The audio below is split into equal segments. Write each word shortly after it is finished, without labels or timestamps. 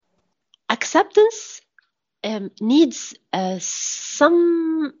acceptance needs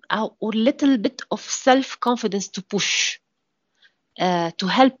some or little bit of self-confidence to push to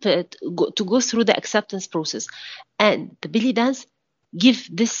help to go through the acceptance process, and the belly dance give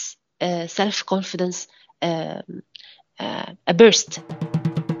this self-confidence a burst.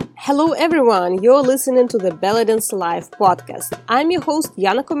 Hello everyone, you're listening to the Belly Dance Live podcast. I'm your host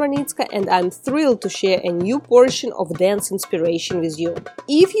Yana Komarnitska and I'm thrilled to share a new portion of dance inspiration with you.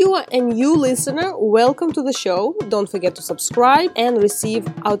 If you are a new listener, welcome to the show. Don't forget to subscribe and receive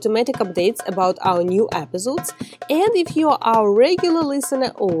automatic updates about our new episodes. And if you are our regular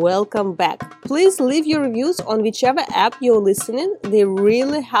listener, welcome back. Please leave your reviews on whichever app you're listening. They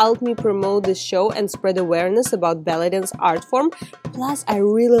really help me promote the show and spread awareness about belly dance art form. Plus, I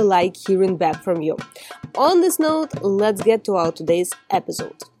really like hearing back from you. On this note, let's get to our today's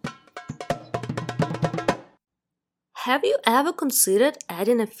episode. Have you ever considered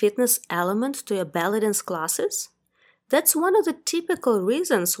adding a fitness element to your belly dance classes? That's one of the typical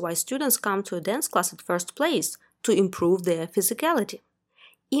reasons why students come to a dance class at first place, to improve their physicality.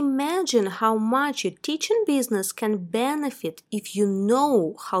 Imagine how much your teaching business can benefit if you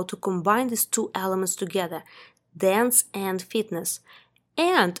know how to combine these two elements together, dance and fitness,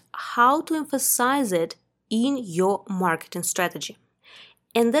 and how to emphasize it in your marketing strategy.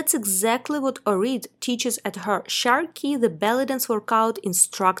 And that's exactly what Orit teaches at her Sharky the Belly Dance Workout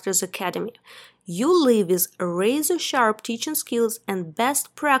Instructors Academy. You live with razor-sharp teaching skills and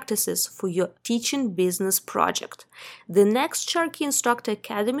best practices for your teaching business project. The next Sharky Instructor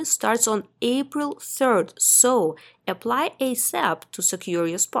Academy starts on April 3rd, so apply ASAP to secure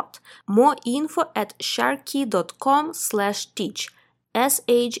your spot. More info at sharky.com/teach.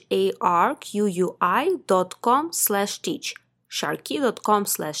 sharqui.com/teach.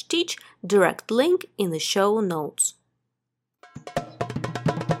 sharky.com/teach, direct link in the show notes.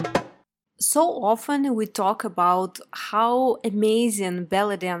 So often we talk about how amazing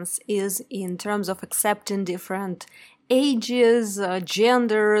belly dance is in terms of accepting different ages,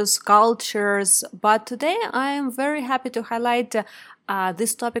 genders, cultures, but today I am very happy to highlight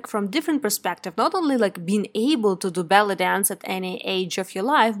this topic from different perspective, not only like being able to do belly dance at any age of your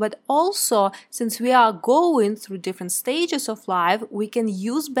life, but also since we are going through different stages of life, we can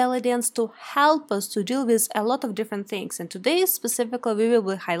use belly dance to help us to deal with a lot of different things. And today specifically we will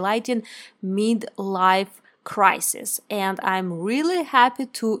be highlighting midlife crisis. And I'm really happy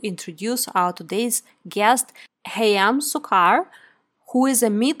to introduce our today's guest, Hayam Sukkar, who is a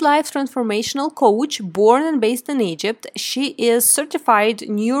midlife transformational coach born and based in Egypt. She is certified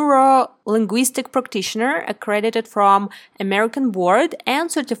neuro-linguistic practitioner accredited from American Board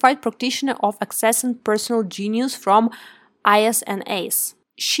and certified practitioner of accessing personal genius from ISNAs.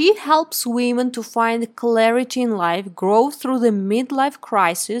 She helps women to find clarity in life, grow through the midlife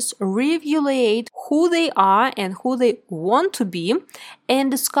crisis, reevaluate who they are and who they want to be,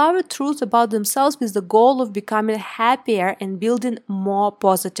 and discover truth about themselves with the goal of becoming happier and building more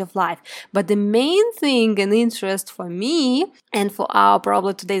positive life. But the main thing and interest for me and for our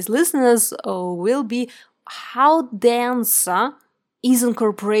probably today's listeners will be how dance is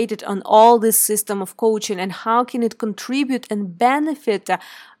incorporated on all this system of coaching and how can it contribute and benefit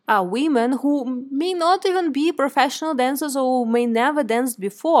women who may not even be professional dancers or may never danced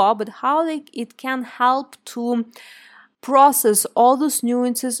before, but how it can help to process all those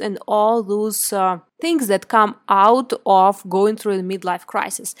nuances and all those things that come out of going through the midlife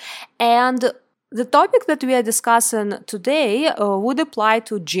crisis. And the topic that we are discussing today would apply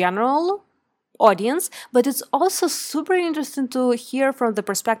to general audience, but it's also super interesting to hear from the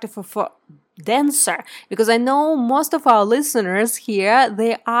perspective of a dancer, because I know most of our listeners here,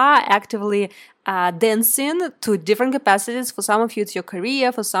 they are actively dancing to different capacities. For some of you, it's your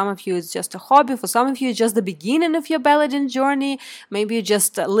career. For some of you, it's just a hobby. For some of you, it's just the beginning of your belly dance journey. Maybe you're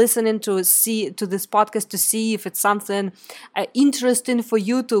just listening to this podcast to see if it's something interesting for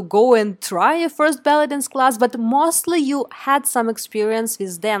you to go and try your first belly dance class. But mostly you had some experience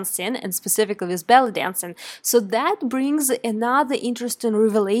with dancing and specifically with belly dancing. So that brings another interesting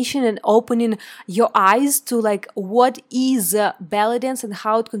revelation and opening your eyes to like what is belly dance and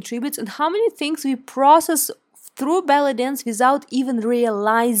how it contributes and how many things we process through belly dance without even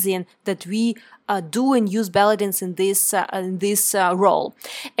realizing that we do and use belly dance in this role.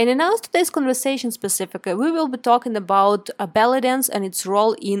 And in our today's conversation specifically, we will be talking about belly dance and its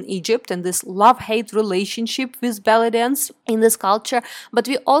role in Egypt and this love-hate relationship with belly dance in this culture. But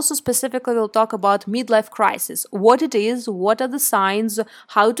we also specifically will talk about midlife crisis, what it is, what are the signs,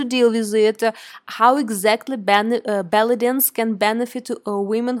 how to deal with it, how exactly belly dance can benefit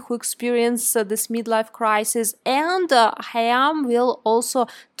women who experience this midlife crisis. And Hayam will also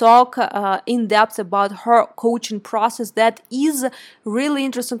talk in depth about her coaching process that is really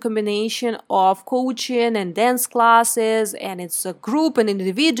interesting combination of coaching and dance classes, and it's a group and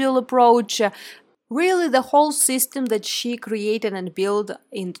individual approach. Really, the whole system that she created and built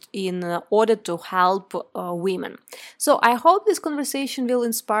in order to help women. So I hope this conversation will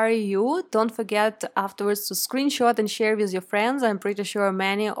inspire you. Don't forget afterwards to screenshot and share with your friends. I'm pretty sure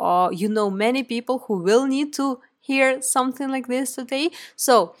many people who will need to hear something like this today.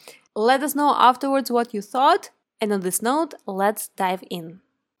 So let us know afterwards what you thought. And on this note, let's dive in.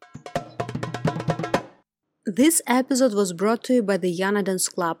 This episode was brought to you by the Yana Dance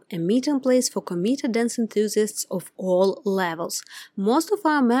Club, a meeting place for committed dance enthusiasts of all levels. Most of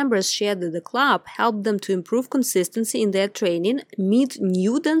our members share that the club helped them to improve consistency in their training, meet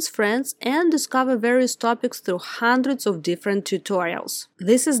new dance friends, and discover various topics through hundreds of different tutorials.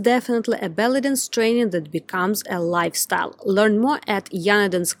 This is definitely a belly dance training that becomes a lifestyle. Learn more at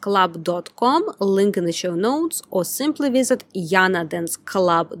yanadanceclub.com, link in the show notes, or simply visit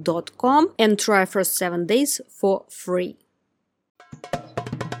yanadanceclub.com and try first 7 days for free.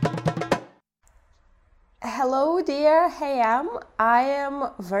 Hello, dear Hayam. I am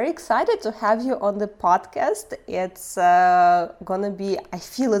very excited to have you on the podcast. It's I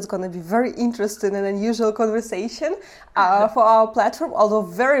feel it's gonna be very interesting and unusual conversation for our platform, although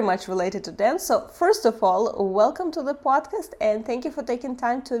very much related to dance. So first of all, welcome to the podcast and thank you for taking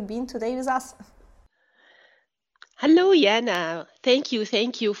time to be today with us. Hello, Yana. Thank you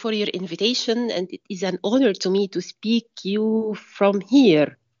for your invitation, and it is an honor to me to speak you from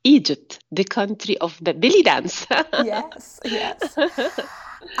here, Egypt, the country of the belly dance. Yes.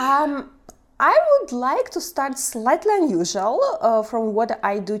 I would like to start slightly unusual from what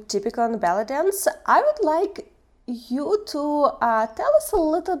I do typically on belly dance. I would like you to tell us a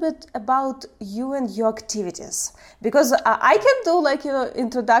little bit about you and your activities, because I can do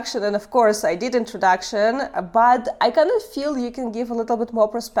introduction, and of course I did introduction, but I kind of feel you can give a little bit more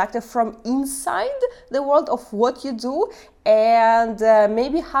perspective from inside the world of what you do and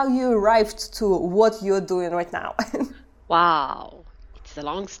maybe how you arrived to what you're doing right now. Wow, it's a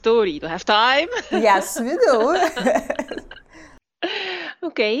long story. Do you have time? Yes, we do.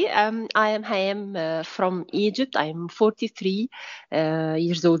 Okay, I am Hayam from Egypt. I'm 43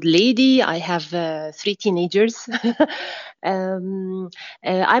 years old lady. I have 3 teenagers. I'm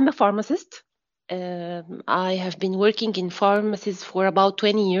a pharmacist. I have been working in pharmacies for about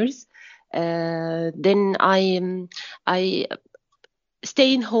 20 years. Then I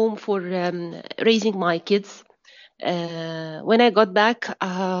stay in home for raising my kids. When I got back,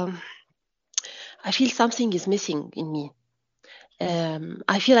 I feel something is missing in me.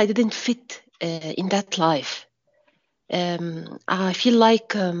 I feel I didn't fit in that life. I feel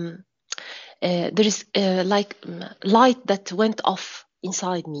like there is light that went off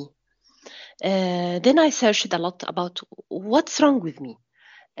inside me. Then I searched a lot about what's wrong with me.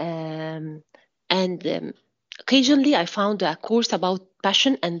 And occasionally I found a course about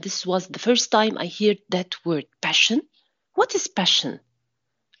passion, and this was the first time I heard that word, passion. What is passion?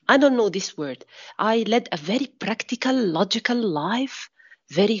 I don't know this word. I led a very practical, logical life,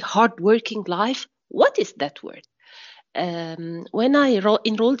 very hardworking life. What is that word? When I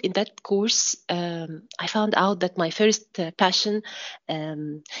enrolled in that course, I found out that my first passion,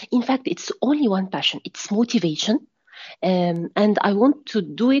 in fact, it's only one passion. It's motivation. And I want to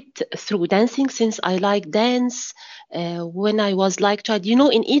do it through dancing, since I like dance. When I was like child,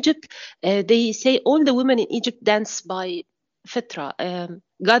 in Egypt, they say all the women in Egypt dance by fitra.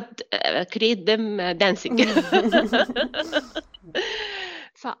 God created them dancing.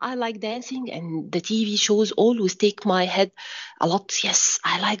 So I like dancing, and the TV shows always take my head a lot. Yes,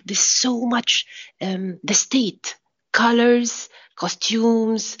 I like this so much. The state, colors,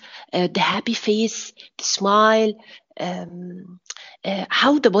 costumes, the happy face, the smile,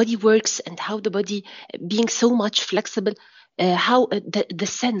 how the body works, and how the body being so much flexible. How the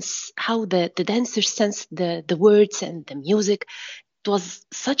sense, how the dancers sense the words and the music. It was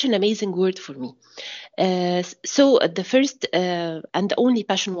such an amazing word for me. So the first and the only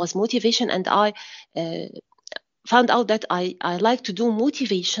passion was motivation, and I found out that I like to do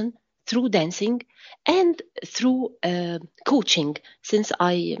motivation through dancing and through coaching, since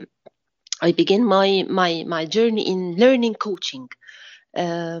I I began my journey in learning coaching.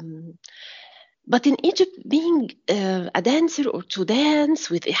 But in Egypt, being a dancer or to dance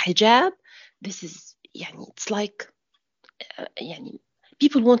with a hijab, this is, it's like,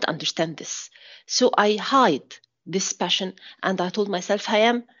 people won't understand this. So I hide this passion, and I told myself,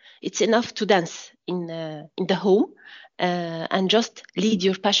 Hayam, it's enough to dance in the home, and just lead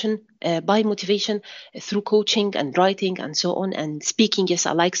your passion by motivation through coaching and writing and so on, and speaking. Yes,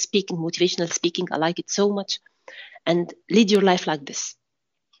 I like speaking, motivational speaking. I like it so much, and lead your life like this.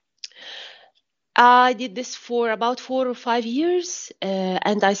 I did this for about 4 or 5 years,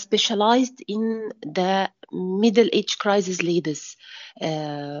 and I specialized in the middle-age crisis leaders.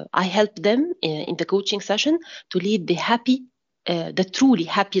 I helped them in the coaching session to lead the truly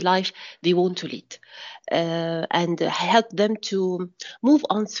happy life they want to lead, and help them to move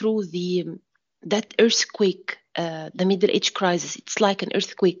on through that earthquake, the middle-age crisis. It's like an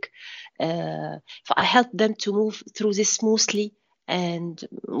earthquake. So I helped them to move through this smoothly and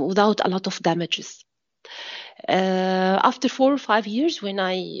without a lot of damages. After 4 or 5 years, when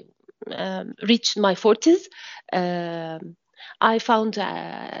I reached my 40s, I found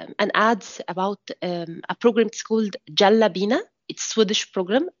an ad about a program. It's called Jalla Bina. It's a Swedish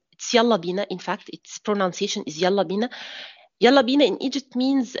program. It's Yalla Bina. In fact, its pronunciation is Yalla Bina. Yalla Bina in Egypt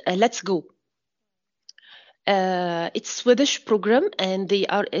means let's go. It's a Swedish program, and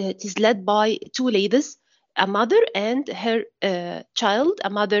it is led by 2 ladies, a mother and her child. A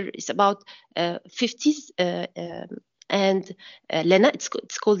mother is about 50s, and Lena,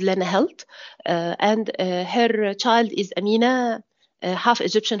 it's called Lena Health, and her child is Amina, half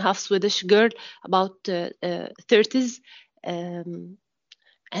Egyptian, half Swedish girl, about 30s, and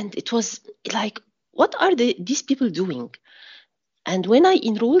it was like, what are these people doing? And when I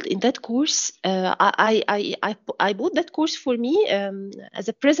enrolled in that course, I bought that course for me as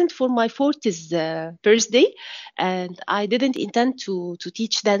a present for my 40th birthday, and I didn't intend to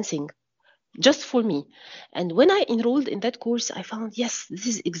teach dancing, just for me. And when I enrolled in that course, I found, yes, this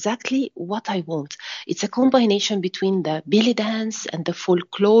is exactly what I want. It's a combination between the belly dance and the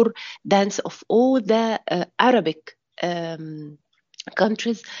folklore dance of all the Arabic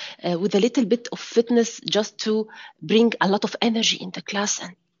countries, with a little bit of fitness, just to bring a lot of energy in the class.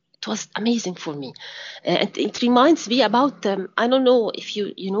 And it was amazing for me. And it reminds me about, I don't know if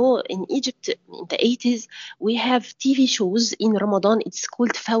you know, in Egypt in the 80s, we have TV shows in Ramadan. It's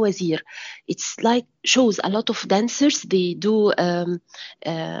called Fawazir. It's like shows a lot of dancers. They do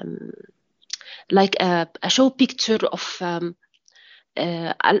like a show picture of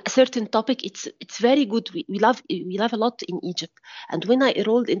a certain topic. It's very good. We love a lot in Egypt. And when I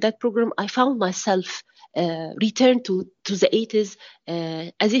enrolled in that program, I found myself returned to the 80s,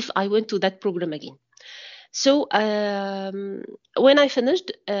 as if I went to that program again. So when I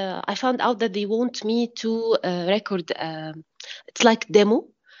finished, I found out that they want me to record, it's like demo,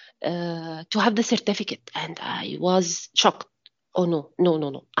 to have the certificate. And I was shocked. Oh,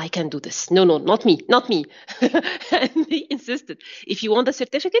 no, I can't do this. No, not me. And they insisted, if you want a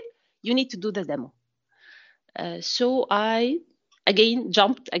certificate, you need to do the demo. So I again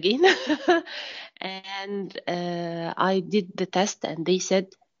jumped again and I did the test, and they said,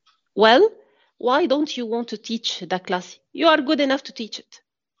 well, why don't you want to teach the class? You are good enough to teach it.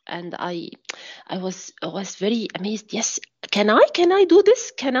 And I was very amazed. Yes, can I do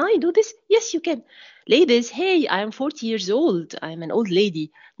this? Can I do this? Yes, you can. Ladies, hey, I am 40 years old. I'm an old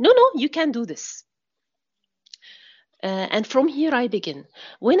lady. No, you can do this. And from here I begin.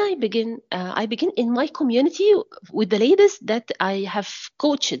 When I begin in my community with the ladies that I have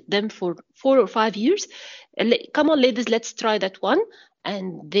coached them for 4 or 5 years. Come on, ladies, let's try that one.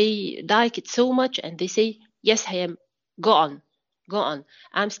 And they like it so much, and they say, yes, Hayam, go on.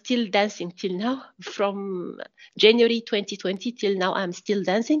 I'm still dancing till now. From January 2020 till now, I'm still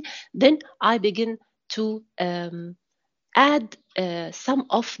dancing. Then I begin to add some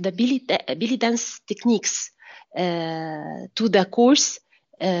of the belly dance techniques to the course.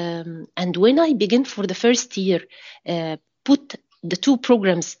 And when I begin for the first year, put the 2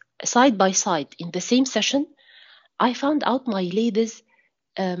 programs side by side in the same session, I found out my ladies,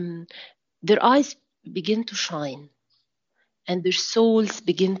 their eyes begin to shine and their souls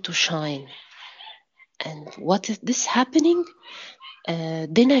begin to shine. And what is this happening?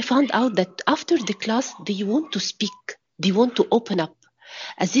 Then I found out that after the class, they want to speak. They want to open up,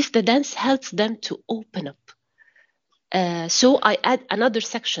 as if the dance helps them to open up. So I add another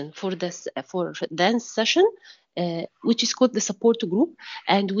section for dance session, which is called the support group,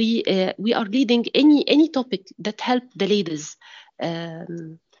 and we are leading any topic that help the ladies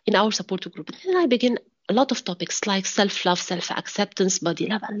in our support group. Then I begin a lot of topics like self-love, self-acceptance, body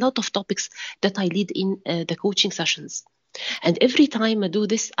love, a lot of topics that I lead in the coaching sessions. And every time I do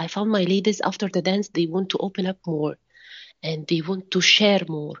this, I found my ladies after the dance, they want to open up more and they want to share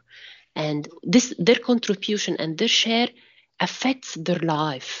more. And their contribution and their share affects their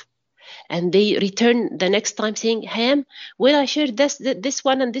life. And they return the next time saying, Ham, when I shared this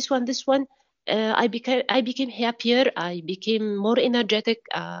one and this one, I became happier. I became more energetic.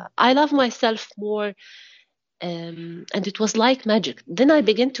 I love myself more. And it was like magic. Then I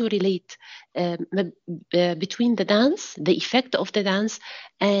began to relate between the dance, the effect of the dance,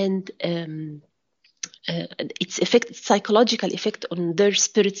 and its effect, psychological effect on their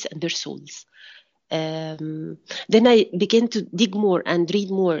spirits and their souls. Then I began to dig more and read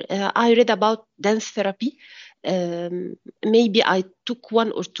more. I read about dance therapy. Maybe I took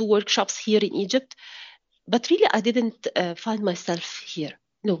 1 or 2 workshops here in Egypt, but really I didn't find myself here.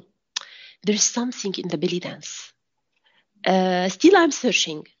 No, there is something in the belly dance. Still I'm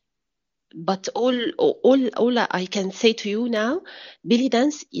searching, but all I can say to you now, belly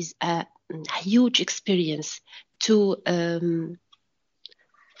dance is a huge experience to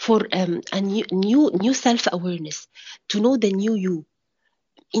for a new self-awareness, to know the new you.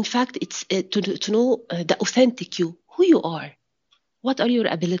 In fact, it's to know the authentic you, who you are, what are your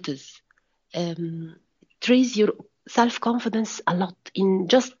abilities. Raise your self-confidence a lot in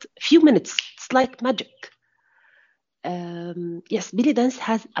just a few minutes. It's like magic. Yes, belly dance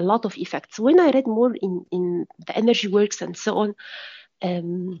has a lot of effects. When I read more in the energy works and so on,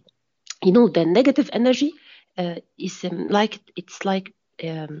 the negative energy is like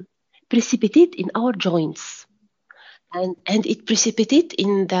precipitate in our joints, and it precipitate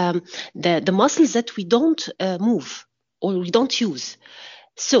in the muscles that we don't move or we don't use.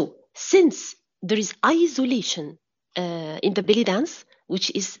 So since there is isolation in the belly dance,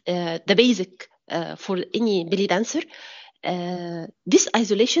 which is the basic for any belly dancer, this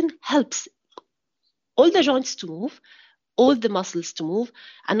isolation helps all the joints to move, all the muscles to move.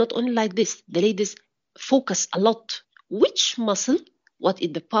 And not only like this, the ladies focus a lot which muscle, what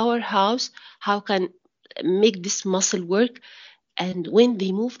is the powerhouse, how can make this muscle work. And when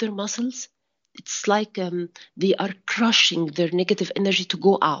they move their muscles, it's like they are crushing their negative energy to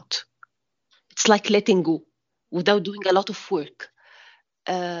go out. It's like letting go without doing a lot of work.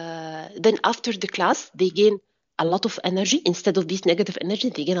 Then after the class, they gain a lot of energy. Instead of this negative energy,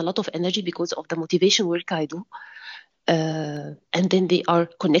 they gain a lot of energy because of the motivation work I do. And then they are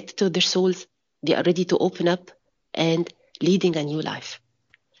connected to their souls. They are ready to open up and leading a new life.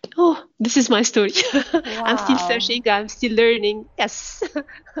 Oh, this is my story. Wow. I'm still searching. I'm still learning. Yes,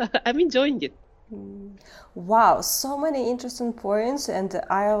 I'm enjoying it. Wow, so many interesting points, and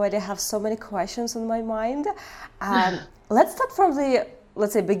I already have so many questions on my mind. Let's start from the,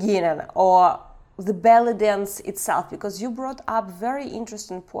 let's say, beginning, or the belly dance itself, because you brought up very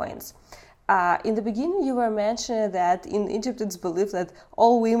interesting points. In the beginning, you were mentioning that in Egypt it's believed that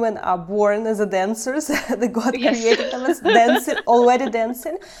all women are born as dancers. The God created them as dancing, already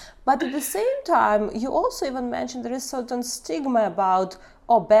dancing. But at the same time, you also even mentioned there is certain stigma about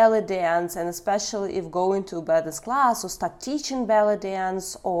belly dance, and especially if going to a belly dance class or start teaching belly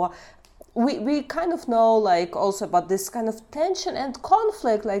dance, or we kind of know like also about this kind of tension and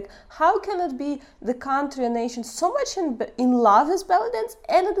conflict, like how can it be the country and nation so much in love with belly dance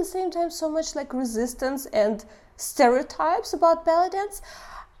and at the same time so much like resistance and stereotypes about belly dance.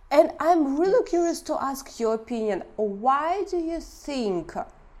 And I'm really curious to ask your opinion. Why do you think,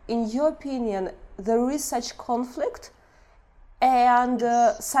 in your opinion, there is such conflict and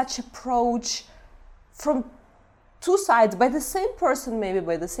such approach from two sides, by the same person, maybe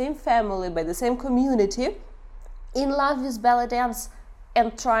by the same family, by the same community, in love with belly dance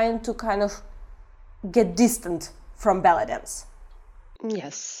and trying to kind of get distant from belly dance?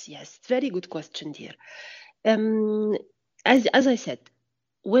 Yes, very good question, dear. As I said,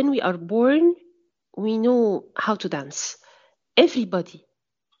 when we are born, we know how to dance. Everybody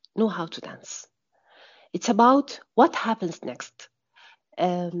know how to dance. It's about what happens next.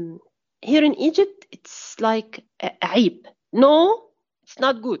 Here in Egypt, it's like عيب. No, it's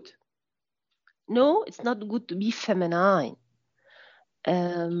not good. No, it's not good to be feminine.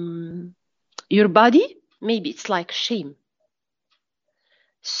 Your body, maybe it's like shame.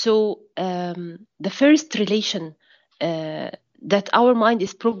 So the first relation that our mind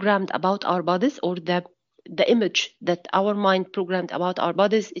is programmed about our bodies, or the image that our mind programmed about our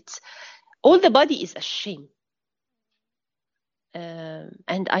bodies, it's all the body is a shame.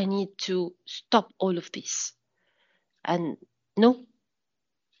 And I need to stop all of this. And no,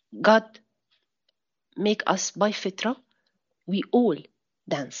 God make us by fitra. We all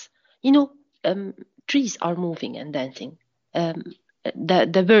dance. trees are moving and dancing.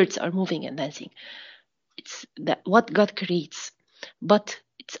 The birds are moving and dancing. It's what God creates. But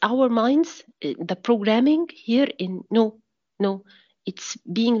it's our minds, the programming here in no, it's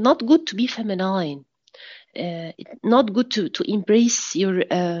being not good to be feminine. Not good to embrace your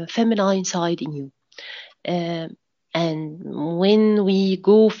feminine side in you. And when we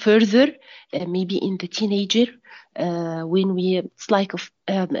go further, maybe in the teenager, when it's like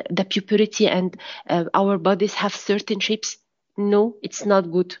the puberty and our bodies have certain shapes. No, it's not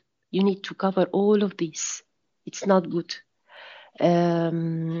good. You need to cover all of these. It's not good.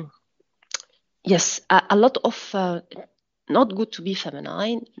 Yes, a lot of not good to be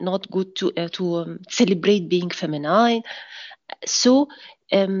feminine, not good to celebrate being feminine. So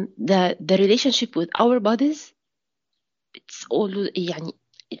the relationship with our bodies, it's all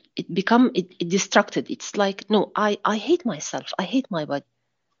it distracted. It's like, no, I hate myself. I hate my body.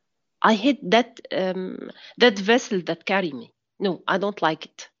 I hate that vessel that carry me. No, I don't like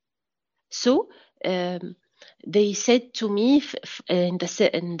it. So they said to me in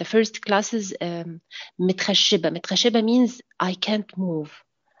the first classes, متخشبة. متخشبة means I can't move.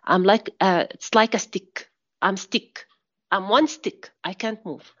 I'm like it's like a stick. I'm stick. I'm one stick. I can't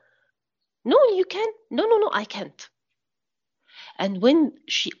move. No, you can. No, I can't. And when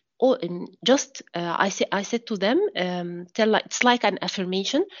she I said to them, it's like an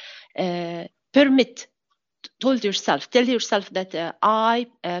affirmation. Tell yourself that I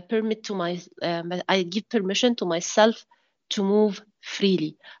permit to I give permission to myself to move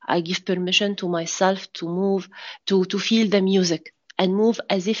freely. I give permission to myself to move, to feel the music and move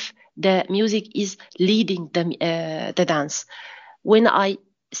as if the music is leading the dance. When I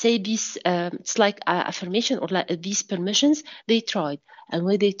say this, it's like affirmation or like these permissions, they tried. And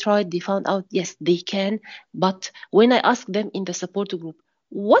when they tried, they found out, yes, they can. But when I asked them in the support group,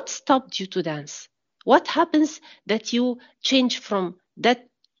 what stopped you to dance? What happens that you change from that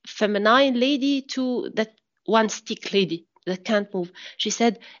feminine lady to that one stick lady that can't move? She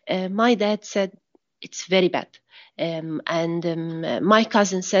said, my dad said, it's very bad. My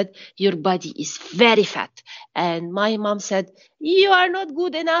cousin said, your body is very fat. And my mom said, you are not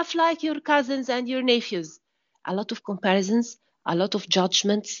good enough like your cousins and your nephews. A lot of comparisons, a lot of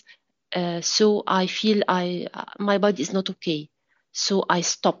judgments. So I feel my body is not okay. So I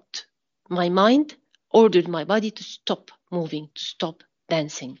stopped. My mind ordered my body to stop moving, to stop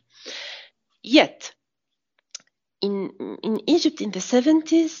dancing. Yet, in Egypt in the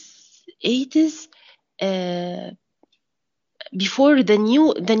 70s, 80s, before the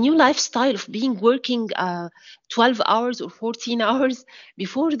new lifestyle of being working 12 hours or 14 hours,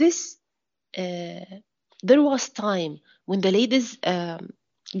 before this, there was time when the ladies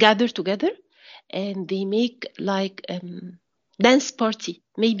gather together and they make like dance party,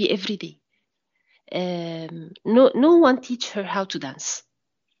 maybe every day. No one teach her how to dance.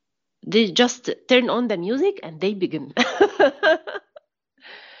 They just turn on the music and they begin.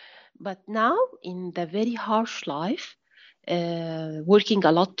 But now, in the very harsh life, working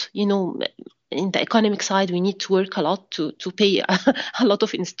a lot, in the economic side, we need to work a lot to pay a lot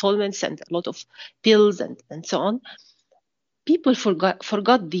of installments and a lot of bills and so on. People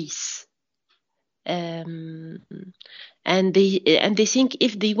forgot this. And they think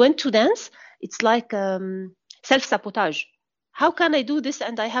if they went to dance, it's like self-sabotage. How can I do this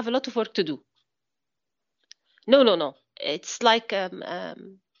and I have a lot of work to do? No. It's like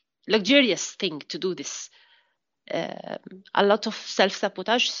luxurious thing to do this. A lot of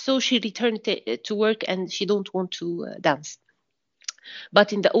self-sabotage. So she returned to work and she don't want to dance.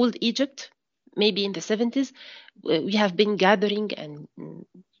 But in the old Egypt, maybe in the 70s, we have been gathering and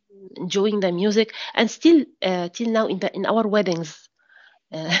enjoying the music, and still till now in our weddings.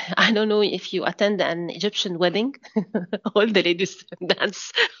 I don't know if you attend an Egyptian wedding. All the ladies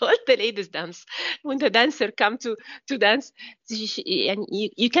dance. All the ladies dance. When the dancer come to dance, and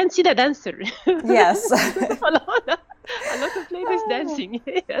you can see the dancer. Yes. a lot of ladies dancing.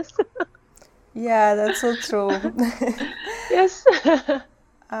 Yes. Yeah, that's so true. Yes.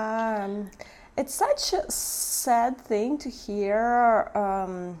 It's such a sad thing to hear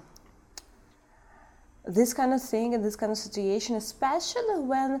this kind of thing and this kind of situation, especially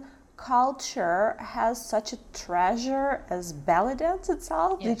when culture has such a treasure as belly dance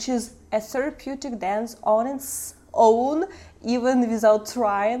itself, Yes. which is a therapeutic dance on its own, even without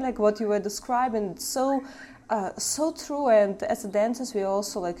trying, like what you were describing. It's so true. And as dancers, we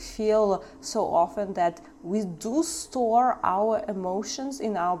also feel so often that we do store our emotions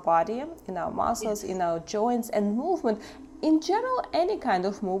in our body, in our muscles, yes, in our joints, and movement. In general, any kind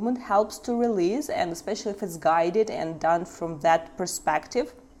of movement helps to release, and especially if it's guided and done from that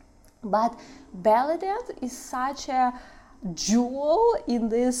perspective, But belly dance is such a jewel in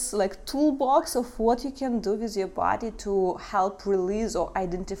this like toolbox of what you can do with your body to help release or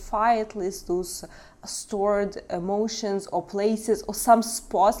identify at least those stored emotions or places or some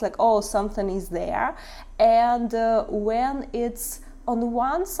spots, like, oh, something is there. And when it's on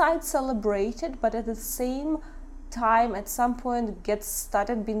one side celebrated, but at the same time at some point gets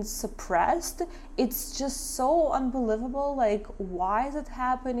started being suppressed, it's just so unbelievable. Like, why is it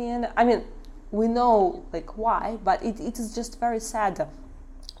happening? I mean, we know like why, but it is just very sad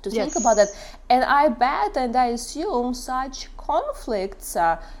to think about that. And I bet and I assume such conflicts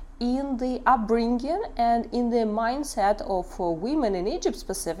in the upbringing and in the mindset of women in Egypt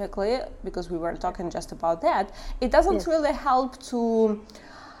specifically, because we were talking just about that, it doesn't really help to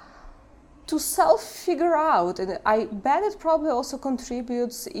self-figure out. And I bet it probably also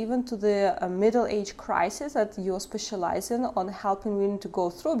contributes even to the middle-age crisis that you're specializing on helping women to go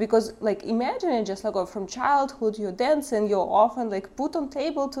through. Because like, imagine it, just like from childhood you're dancing, you're often like put on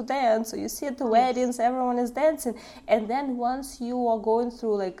table to dance, so you see at the weddings everyone is dancing, and then once you are going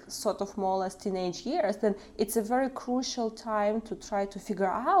through like sort of more or less teenage years, then it's a very crucial time to try to figure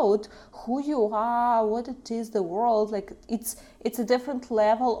out who you are, what it is, the world. Like, it's a different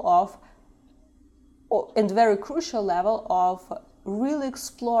level of and very crucial level of really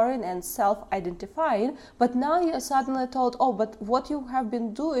exploring and self-identifying. But now you're suddenly told, oh, but what you have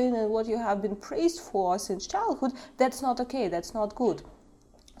been doing and what you have been praised for since childhood, that's not okay, that's not good.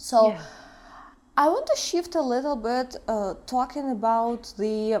 So I want to shift a little bit, talking about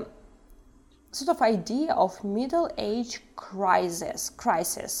the sort of idea of middle age crisis.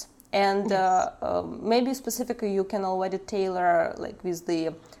 And maybe specifically you can already tailor like with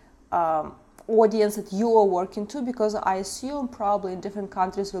the audience that you are working to, because I assume probably in different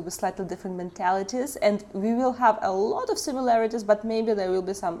countries will be slightly different mentalities, and we will have a lot of similarities, but maybe there will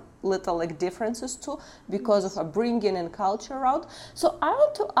be some little like differences too because of upbringing and culture around. So I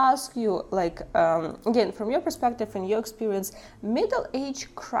want to ask you, like, again, from your perspective and your experience, middle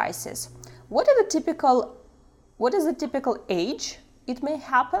age crisis, what is the typical age it may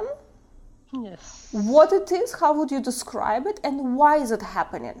happen? Yes. What it is, how would you describe it, and why is it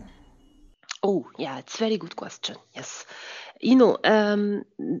happening? Oh, yeah, it's a very good question. Yes. You know,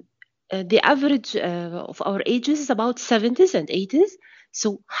 the average of our ages is about 70s and 80s.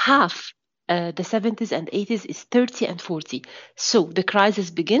 So half the 70s and 80s is 30 and 40. So the crisis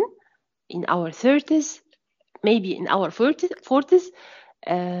begin in our 30s, maybe in our 40s.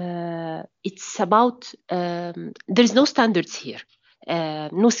 It's about, there's no standards here,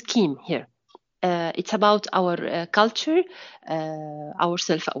 no scheme here. It's about our culture, our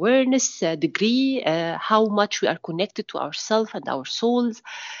self-awareness degree, how much we are connected to ourselves and our souls.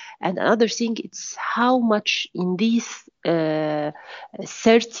 And another thing, it's how much in these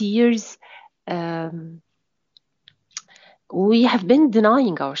 30 years we have been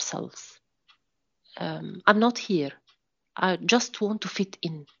denying ourselves. I'm not here. I just want to fit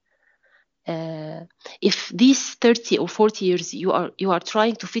in. If these 30 or 40 years you are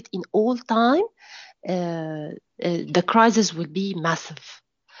trying to fit in all time, the crisis will be massive,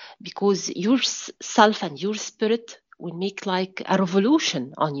 because your self and your spirit will make like a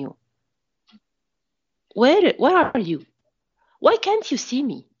revolution on you. Where are you? Why can't you see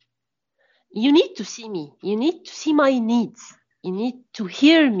me? You need to see me. You need to see my needs. You need to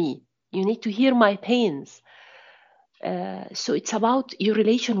hear me. You need to hear my pains. So it's about your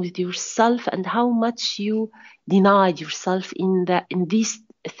relation with yourself and how much you denied yourself in these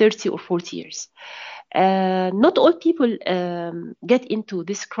 30 or 40 years. Not all people get into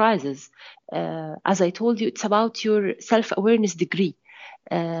this crisis. As I told you, it's about your self-awareness degree.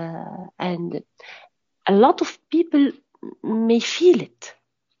 And a lot of people may feel it,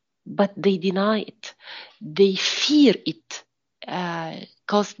 but they deny it. They fear it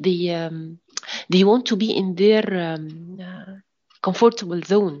because they want to be in their comfortable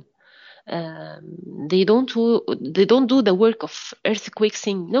zone. They don't do the work of earthquake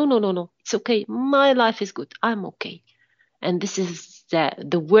thing. No. It's okay. My life is good. I'm okay. And this is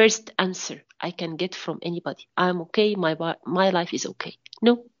the worst answer I can get from anybody. I'm okay. My life is okay.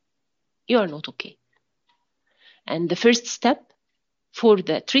 No, you are not okay. And the first step for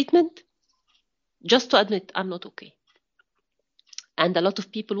the treatment, just to admit I'm not okay. And a lot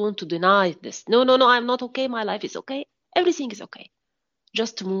of people want to deny this. No, I'm not okay. My life is okay. Everything is okay.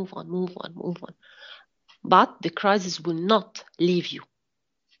 Just to move on. But the crisis will not leave you.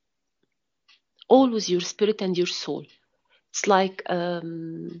 Always your spirit and your soul. It's like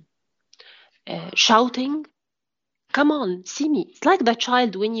shouting, come on, see me. It's like the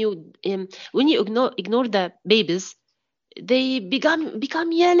child when you ignore the babies they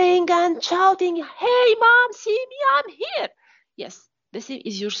become yelling and shouting, "Hey, mom, see me, I'm here." Yes, the same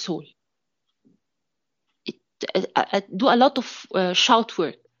is your soul. Do a lot of shout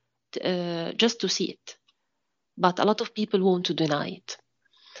work just to see it, but a lot of people want to deny it.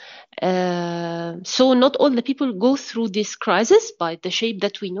 So not all the people go through this crisis by the shape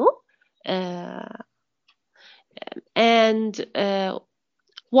that we know. And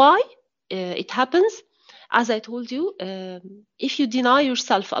why it happens? As I told you, if you deny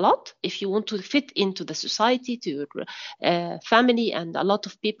yourself a lot, if you want to fit into the society, to your family, and a lot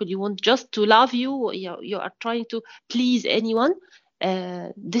of people, you want just to love you, you are trying to please anyone,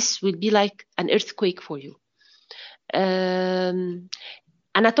 this will be like an earthquake for you.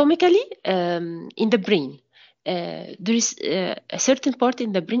 Anatomically, in the brain, there is a certain part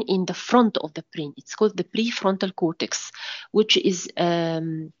in the brain, in the front of the brain. It's called the prefrontal cortex, which is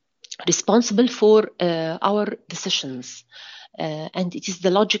responsible for our decisions. And it is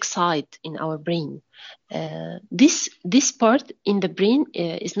the logic side in our brain. This part in the brain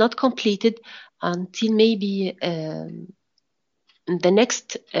is not completed until maybe the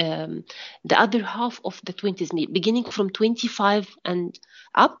next, the other half of the 20s, beginning from 25 and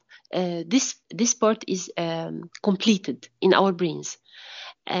up. This part is completed in our brains.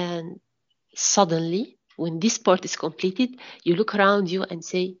 And suddenly, when this part is completed, you look around you and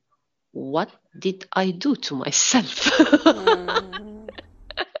say, what did I do to myself?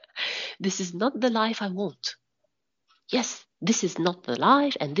 This is not the life I want. Yes, this is not the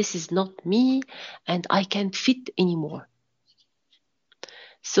life, and this is not me, and I can't fit anymore.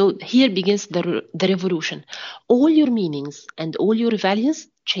 So here begins the revolution. All your meanings and all your values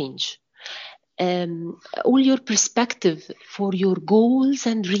change. All your perspective for your goals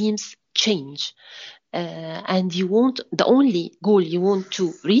and dreams change. And you want, the only goal you want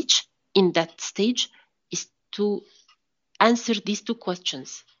to reach in that stage is to answer these two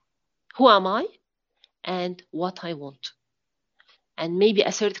questions. Who am I and what I want? And maybe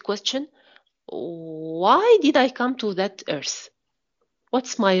a third question, why did I come to that earth?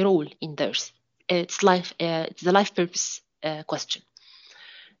 What's my role in the earth? It's life. It's the life purpose question.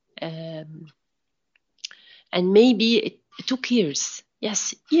 And maybe it took years.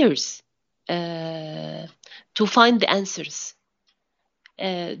 Yes, years to find the answers.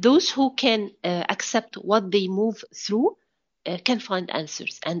 Those who can accept what they move through can find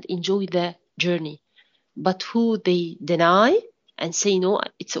answers and enjoy the journey. But who they deny and say, no,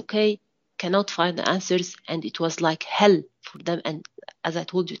 it's okay, cannot find the answers, and it was like hell for them. And as I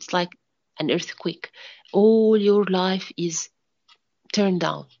told you, it's like an earthquake. All your life is turned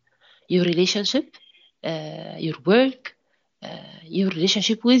down. Your relationship, your work, your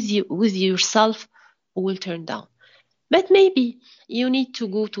relationship with yourself will turn down. But maybe you need to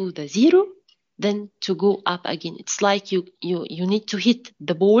go to the zero, then to go up again. It's like you need to hit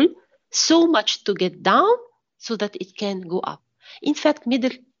the ball so much to get down so that it can go up. In fact,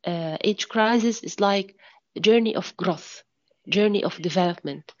 middle age crisis is like a journey of growth, journey of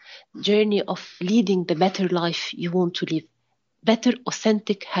development, journey of leading the better life you want to live, better,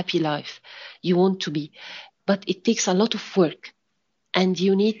 authentic, happy life you want to be. But it takes a lot of work, and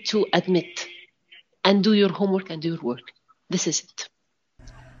you need to admit and do your homework and do your work. This is it.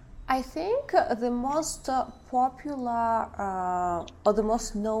 I think the most popular or the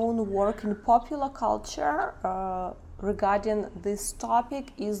most known work in popular culture regarding this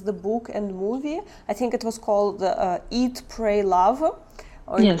topic is the book and movie. I think it was called Eat, Pray, Love,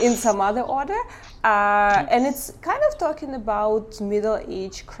 or Yes. in some other order. And it's kind of talking about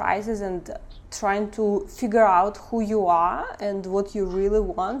middle-age crisis and trying to figure out who you are and what you really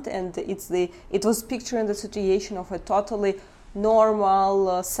want. And it was picturing the situation of a totally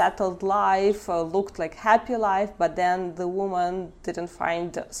normal, settled life, looked like happy life, but then the woman didn't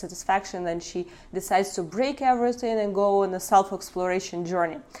find satisfaction and she decides to break everything and go on a self-exploration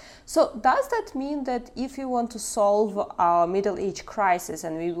journey. So does that mean that if we want to solve our middle-age crisis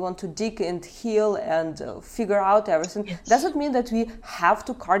and we want to dig and heal and figure out everything, Yes. does it mean that we have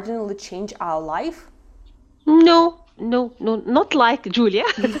to cardinally change our life? No, not like Julia.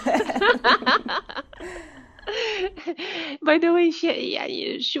 By the way,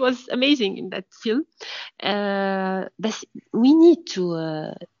 she was amazing in that film. But we need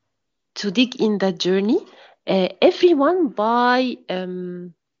to dig in that journey. Everyone by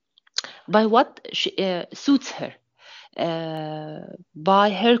what suits her, by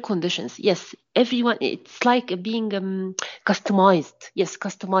her conditions. Yes, everyone. It's like being customized. Yes,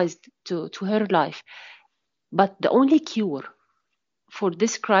 customized to her life. But the only cure for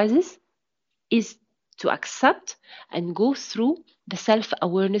this crisis is to accept and go through the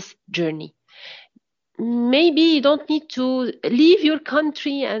self-awareness journey. maybe you don't need to leave your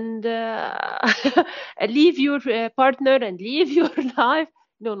country and leave your partner and leave your life.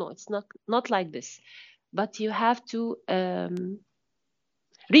 No, it's not like this. But you have to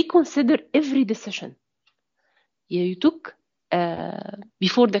reconsider every decision you took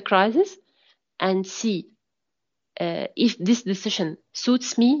before the crisis, and see if this decision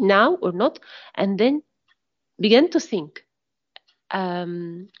suits me now or not, and then begin to think,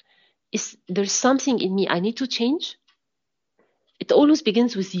 is there something in me I need to change? It always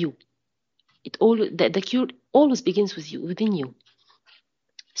begins with you. The cure always begins with you, within you.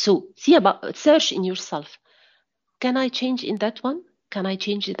 So search in yourself. Can I change in that one? Can I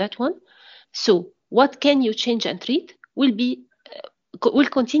change in that one? So what can you change and treat will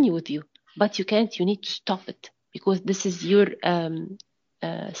continue with you, but you can't. You need to stop it, because this is your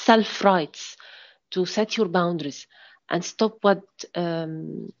self rights to set your boundaries and stop what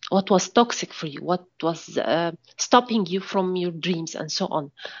was toxic for you, what was stopping you from your dreams, and so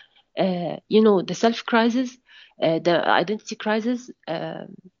on. The self crisis, the identity crisis,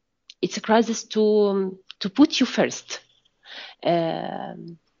 it's a crisis to put you first,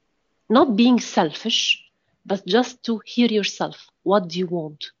 not being selfish, but just to hear yourself. What do you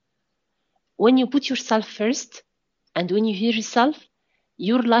want? When you put yourself first, and when you hear yourself,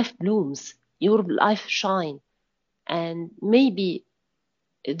 your life blooms, your life shine. And maybe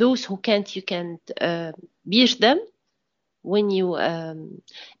those who can't, you can't beat them. When you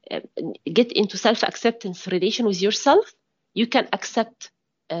get into self-acceptance relation with yourself, you can accept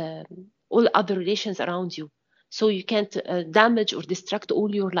all other relations around you. So you can't damage or distract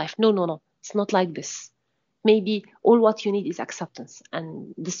all your life. No. It's not like this. Maybe all what you need is acceptance.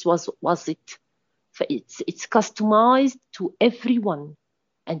 And this was it. It's customized to everyone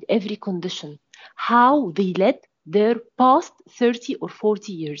and every condition. How they led their past 30 or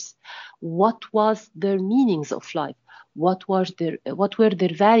 40 years. What was their meanings of life? What were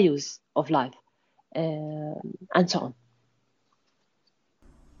their values of life? And so on.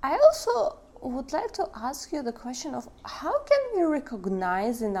 I also would like to ask you the question of how can we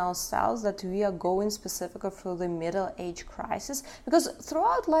recognize in ourselves that we are going specifically through the middle age crisis? Because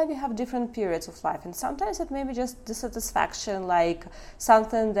throughout life we have different periods of life, and sometimes it may be just dissatisfaction, like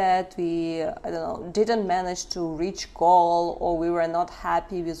something that we didn't manage to reach goal, or we were not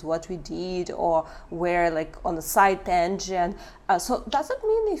happy with what we did, or we're like on a side tangent. So does it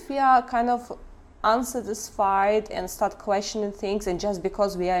mean if we are kind of unsatisfied and start questioning things, and just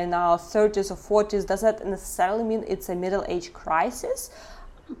because we are in our 30s or 40s, does that necessarily mean it's a middle age crisis?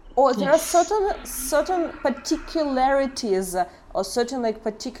 Or there are certain particularities or certain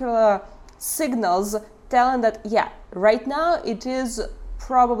particular signals telling that right now it is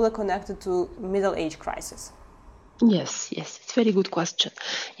probably connected to middle age crisis? Yes, it's a very good question.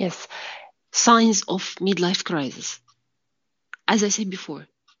 Yes, signs of midlife crisis. As I said before,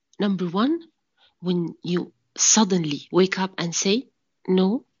 number one, when you suddenly wake up and say,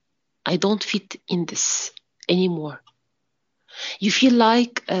 no, I don't fit in this anymore. You feel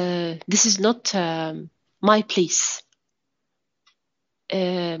like this is not my place.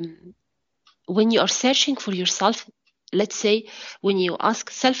 When you are searching for yourself, let's say when you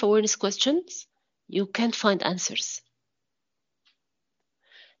ask self-awareness questions, you can't find answers.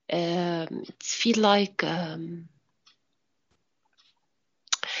 It feels like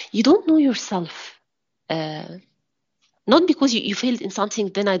you don't know yourself. Not because you failed in something,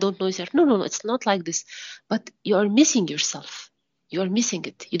 then I don't know yourself. No, it's not like this. But you are missing yourself. You are missing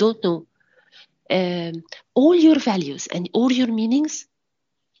it. You don't know. All your values and all your meanings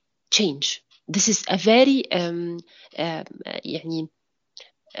change. This is a very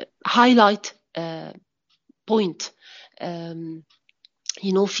highlight point.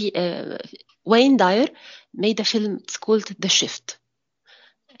 Wayne Dyer made a film. It's called The Shift.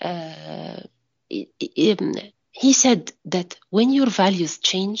 He said that when your values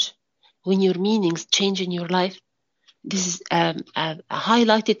change, when your meanings change in your life, this is a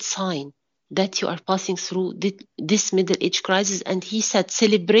highlighted sign that you are passing through this middle age crisis. And he said,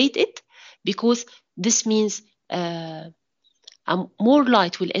 celebrate it, because this means more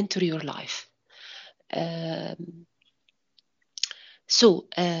light will enter your life. So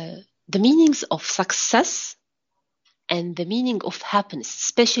the meanings of success and the meaning of happiness,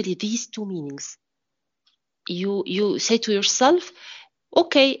 especially these two meanings, you say to yourself,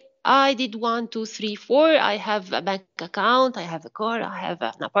 okay, I did 1, 2, 3, 4, I have a bank account, I have a car, I have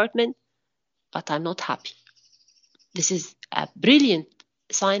an apartment, but I'm not happy. This is a brilliant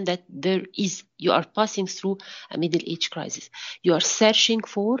sign that you are passing through a middle age crisis. You are searching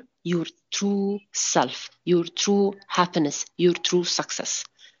for your true self, your true happiness, your true success.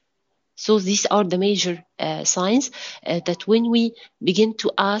 So these are the major signs that when we begin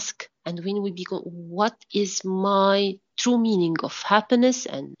to ask, and when we begin, what is my true meaning of happiness,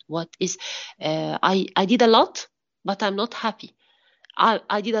 and what is, I did a lot, but I'm not happy.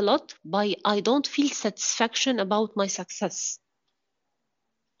 I did a lot, but I don't feel satisfaction about my success.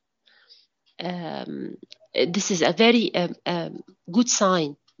 This is a very good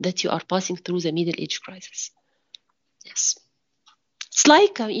sign that you are passing through the middle age crisis. Yes. It's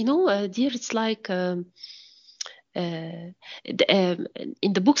like, dear, it's like in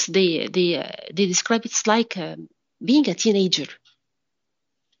the books they describe it's like being a teenager.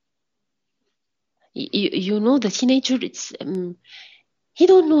 You know, the teenager, it's he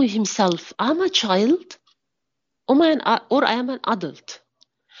don't know himself. I'm a child, or I am an adult.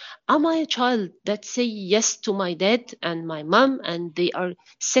 Am I a child that say yes to my dad and my mom, and they are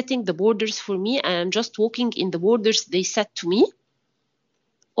setting the borders for me, and I'm just walking in the borders they set to me?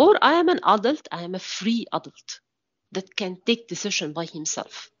 Or I am an adult, I am a free adult that can take decision by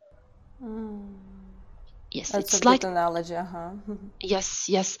himself. Yes, That's it's a like good analogy.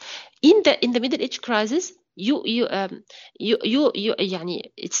 yes. In the middle age crisis, يعني,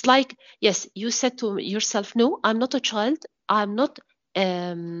 it's like, yes, you said to yourself, no, I'm not a child. I'm not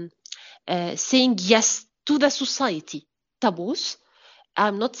saying yes to the society taboos.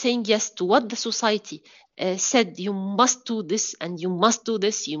 I'm not saying yes to what the society said. You must do this, and you must do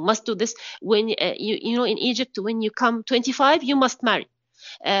this. You must do this. When you know, in Egypt, when you come 25, you must marry.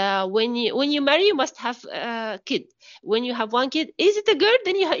 When you marry, you must have a kid. When you have one kid, is it a girl?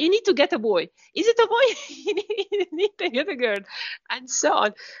 Then you need to get a boy. Is it a boy? You need to get a girl, and so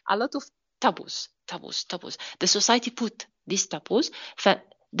on. A lot of taboos. The society put these taboos.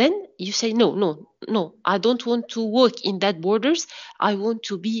 Then you say, no, I don't want to work in that borders. I want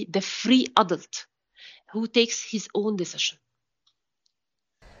to be the free adult who takes his own decision.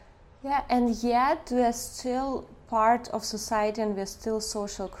 Yeah, and yet we're still part of society, and we're still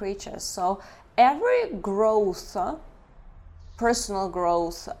social creatures. So every growth, personal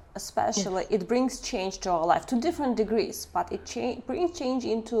growth especially, it brings change to our life to different degrees, but it brings change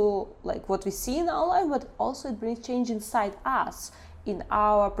into like what we see in our life, but also it brings change inside us, in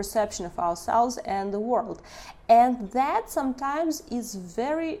our perception of ourselves and the world. And that sometimes is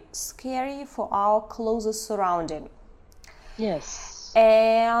very scary for our closest surrounding. Yes.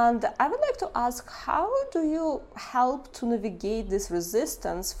 And I would like to ask, how do you help to navigate this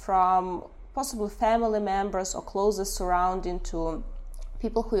resistance from possible family members or closest surrounding to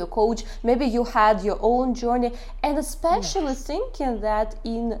people who you coach? Maybe you had your own journey, and especially thinking that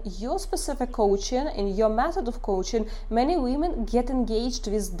in your specific coaching, in your method of coaching, many women get engaged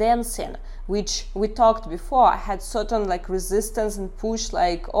with dancing, which we talked before had certain like resistance and push,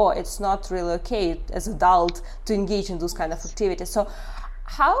 like, oh, it's not really okay as adult to engage in those kind of activities. So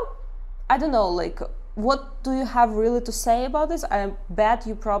how, I don't know, like, what do you have really to say about this? I bet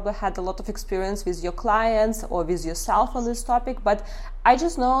you probably had a lot of experience with your clients or with yourself on this topic, but I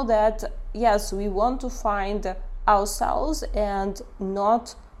just know that, yes, we want to find ourselves and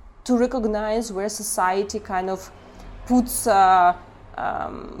not to recognize where society kind of puts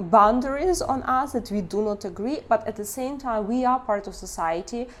boundaries on us that we do not agree, but at the same time, we are part of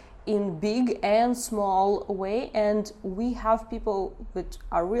society in big and small way, and we have people that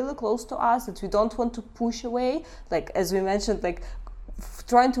are really close to us that we don't want to push away. Like, as we mentioned, like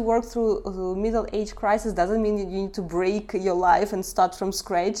trying to work through the middle age crisis doesn't mean you need to break your life and start from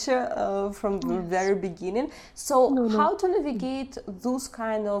scratch from the very beginning. So how to navigate those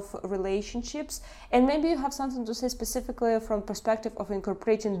kind of relationships, and maybe you have something to say specifically from perspective of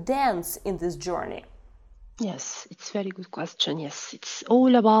incorporating dance in this journey. Yes, it's a very good question. Yes, it's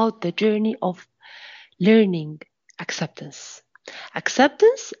all about the journey of learning acceptance.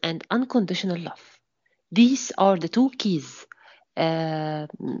 Acceptance and unconditional love. These are the two keys that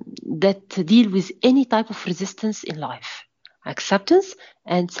deal with any type of resistance in life. Acceptance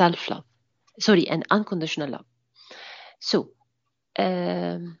and self-love. And unconditional love. So,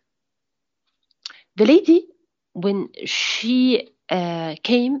 the lady, when she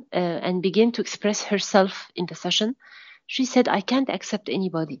came and began to express herself in the session, she said, I can't accept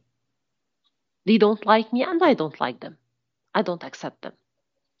anybody. They don't like me and I don't like them. I don't accept them.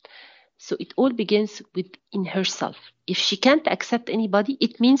 So it all begins within herself. If she can't accept anybody,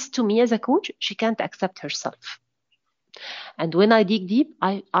 it means to me as a coach, she can't accept herself. And when I dig deep,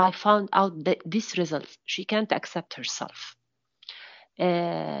 I found out that this results. She can't accept herself.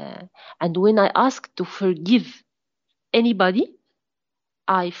 And when I asked to forgive anybody,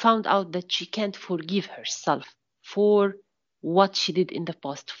 I found out that she can't forgive herself for what she did in the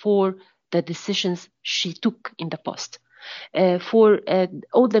past, for the decisions she took in the past. for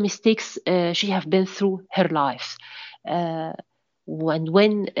all the mistakes she have been through her life.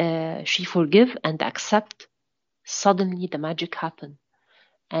 When she forgive and accept, suddenly the magic happen,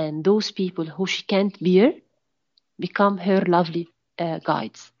 and those people who she can't bear become her lovely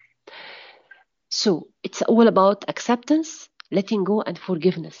guides. So it's all about acceptance, letting go, and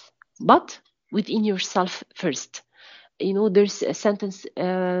forgiveness, but within yourself first. There's a sentence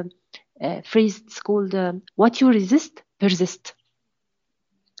phrase, it's called what you resist persist.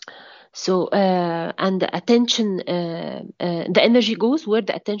 So and the attention, the energy goes where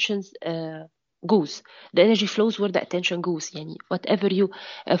the attention goes. The energy flows where the attention goes. Yani whatever you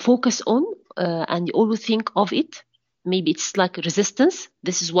focus on and you always think of it, maybe it's like resistance.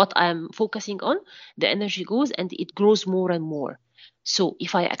 This is what I'm focusing on. The energy goes and it grows more and more. So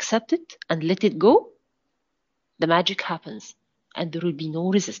if I accept it and let it go, the magic happens and there will be no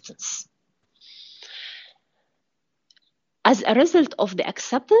resistance. As a result of the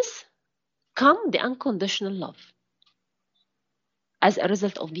acceptance come the unconditional love. As a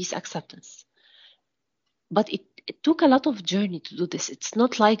result of this acceptance. But it took a lot of journey to do this. It's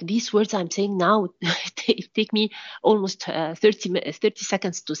not like these words I'm saying now, it take me almost 30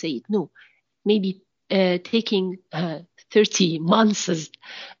 seconds to say it. No, maybe taking 30 months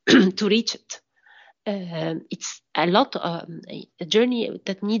to reach it. It's a lot a journey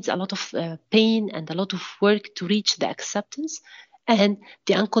that needs a lot of pain and a lot of work to reach the acceptance and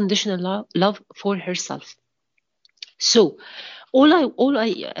the unconditional love for herself. So all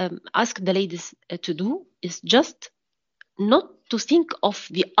I ask the ladies to do is just not to think of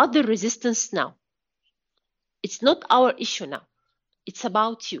the other resistance now. It's not our issue now. It's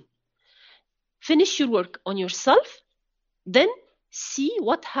about you. Finish your work on yourself, then see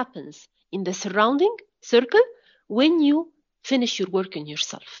what happens in the surrounding circle when you finish your work on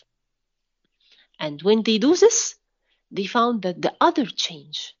yourself. And when they do this, they found that the other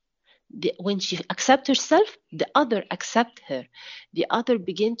change. When she accepts herself, the other accept her. The other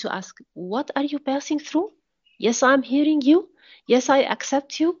begin to ask, what are you passing through? Yes, I'm hearing you. Yes, I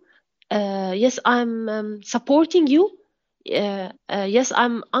accept you. Yes, I'm supporting you. Yes,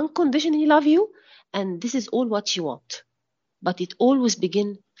 I'm unconditionally love you. And this is all what you want. But it always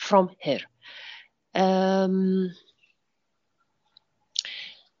begins from her.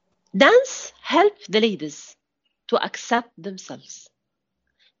 Dance help the ladies to accept themselves.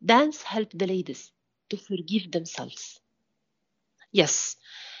 Dance help the ladies to forgive themselves. Yes,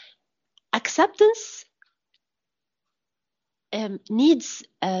 acceptance needs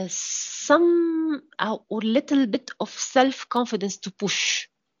some or little bit of self-confidence to push,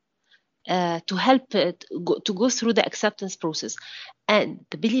 to help it to go through the acceptance process. And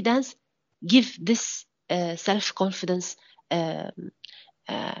the belly dance give this self-confidence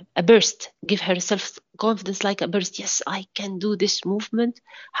a burst, give her self-confidence like a burst. Yes, I can do this movement.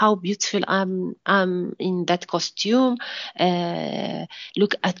 How beautiful I'm in that costume.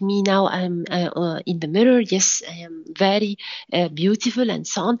 Look at me now, I'm in the mirror. Yes, I am very beautiful and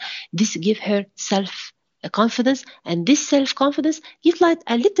so on. This give her self-confidence, and this self-confidence gives like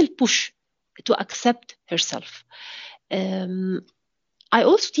a little push to accept herself. I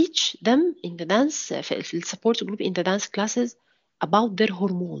also teach them in the dance, support group in the dance classes, about their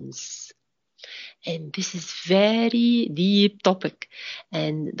hormones. And this is very deep topic.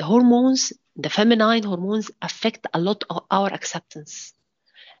 And the hormones, the feminine hormones, affect a lot of our acceptance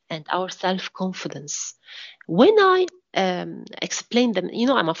and our self-confidence. When I explain them,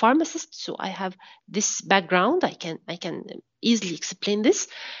 I'm a pharmacist, so I have this background. I can easily explain this.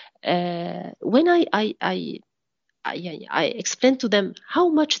 When I explain to them how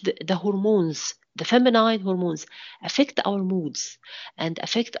much the hormones, the feminine hormones, affect our moods and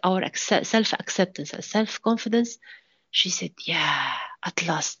affect our self-acceptance and self-confidence, she said, yeah, at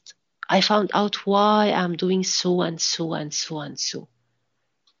last I found out why I'm doing so and so and so and so.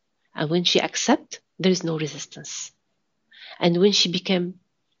 And when she accepts, there is no resistance. And when she became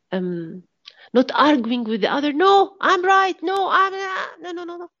not arguing with the other, no, I'm right, no,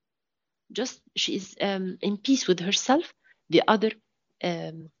 no. Just she is in peace with herself. The other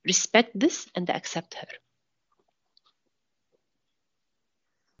respect this and accept her.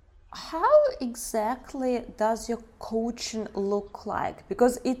 How exactly does your coaching look like?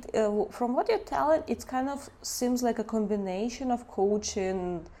 Because it, from what you're telling, it kind of seems like a combination of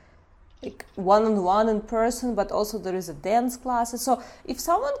coaching, like one-on-one in person, but also there is a dance classes. So if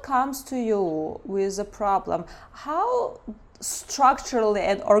someone comes to you with a problem, how structurally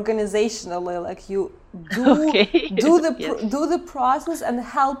and organizationally, like you do the process and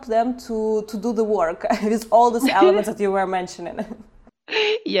help them to do the work with all these elements that you were mentioning?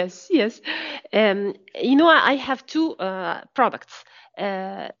 Yes, yes. You know, I have two products.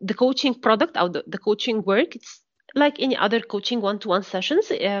 The coaching product, or the coaching work, it's like any other coaching one-to-one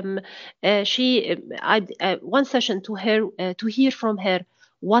sessions. One session to her to hear from her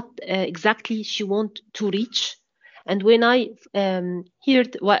what exactly she want to reach, and when I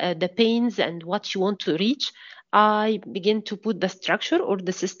heard the pains and what she want to reach, I begin to put the structure or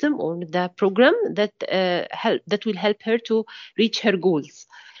the system or the program that will help her to reach her goals.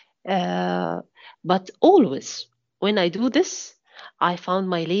 Uh, but always when I do this, I found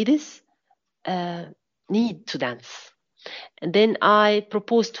my ladies uh, need to dance. And then I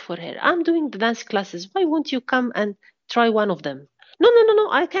proposed for her, I'm doing the dance classes. Why won't you come and try one of them? No, no, no,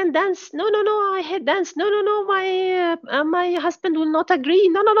 no, I can't dance. No, no, no, I hate dance. No, no, no, my husband will not agree.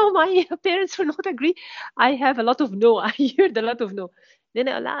 No, no, no, my parents will not agree. I have a lot of no. I heard a lot of no. Then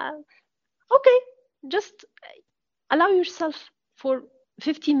I allow, okay, just allow yourself for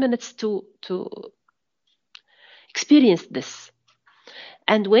 15 minutes to experience this.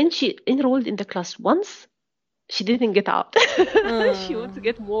 And when she enrolled in the class once, she didn't get out. She wants to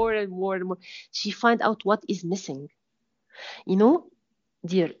get more and more and more. She find out what is missing. You know,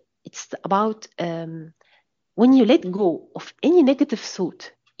 dear, it's about when you let go of any negative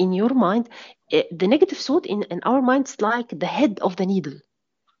thought in your mind. The negative thought in our minds like the head of the needle.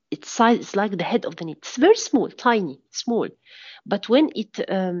 It's like the head of the needle. It's very small, tiny, small. But when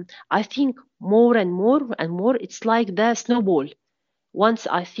I think more and more and more, it's like the snowball. Once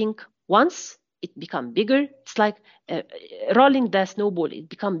I think once, it become bigger. It's like rolling the snowball. It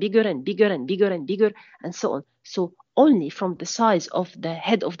become bigger and bigger and bigger and bigger and so on. So only from the size of the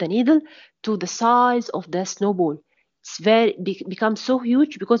head of the needle to the size of the snowball. It's becomes so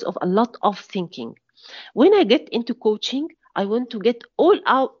huge because of a lot of thinking. When I get into coaching, I want to get all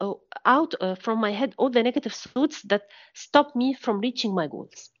out from my head all the negative thoughts that stop me from reaching my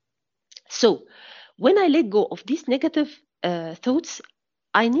goals. So when I let go of these negative thoughts,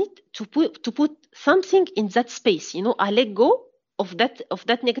 I need to put something in that space. You know, I let go of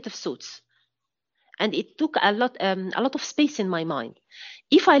that negative thoughts, and it took a lot of space in my mind.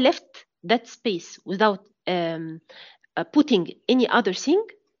 If I left that space without putting any other thing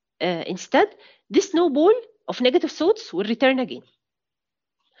instead, this snowball of negative thoughts will return again.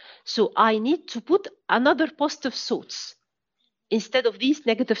 So I need to put another positive thoughts instead of these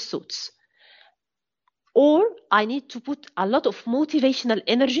negative thoughts. Or I need to put a lot of motivational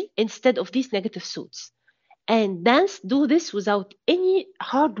energy instead of these negative thoughts. And dance do this without any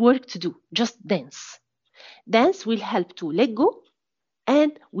hard work to do, just dance. Dance will help to let go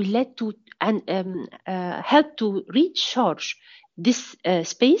and will help to recharge this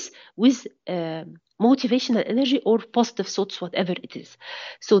space with motivational energy or positive thoughts, whatever it is.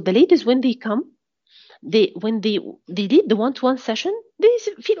 So the ladies, when they come, when they did the one-to-one session, they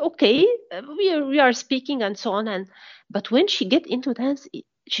feel okay. We are speaking and so on, but when she get into dance,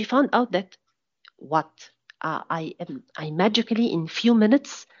 she found out that I magically in few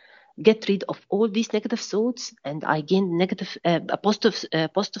minutes get rid of all these negative thoughts, and I gain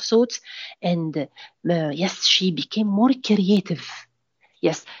positive thoughts, and yes, she became more creative.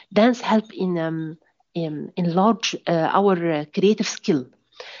 Yes, dance help in enlarge our creative skill.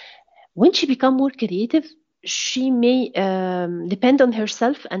 When she become more creative, she may depend on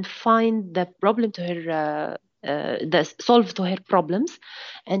herself and find the problem to her, solve to her problems.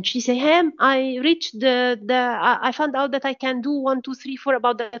 And she say, "Hey, I reached I found out that I can do 1, 2, 3, 4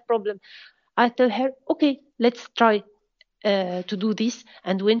 about that problem." I tell her, "Okay, let's try to do this."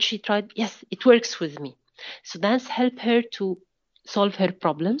 And when she tried, yes, it works with me. So dance helped her to solve her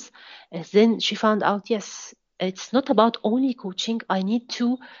problems. And then she found out, yes, it's not about only coaching. I need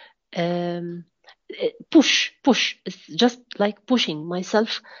to push. It's just like pushing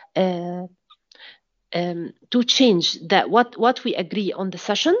myself to change that what we agree on the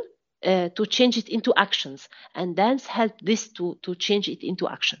session, to change it into actions. And dance helped this to change it into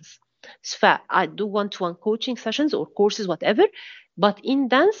actions. So I do one-to-one coaching sessions or courses, whatever, but in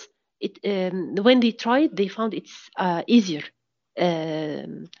dance, when they tried, they found it's easier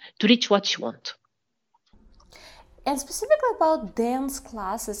to reach what you want. And specifically about dance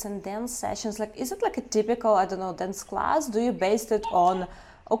classes and dance sessions, like, is it like a typical, I don't know, dance class? Do you base it on,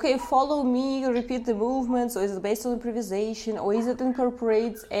 okay, follow me, repeat the movements, or is it based on improvisation, or is it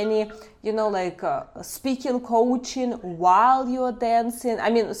incorporates any, like speaking coaching while you're dancing? I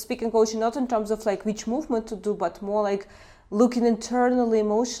mean, speaking coaching not in terms of like which movement to do, but more like looking internally,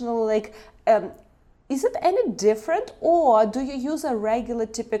 emotionally, like, is it any different, or do you use a regular,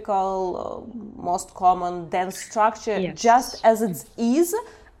 typical, most common dance structure, yes, just as it is,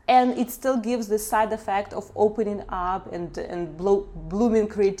 and it still gives the side effect of opening up and blooming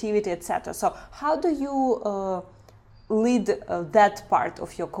creativity, etc. So how do you lead that part of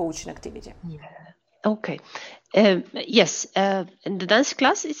your coaching activity? Okay. Yes, in the dance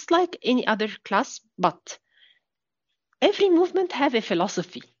class, it's like any other class, but every movement have a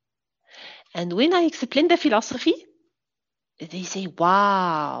philosophy. And when I explain the philosophy, they say,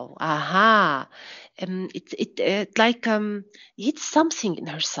 "Wow, aha!" It like hits something in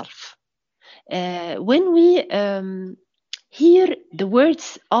herself. When we hear the words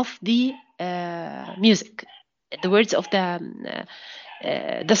of the music, the words of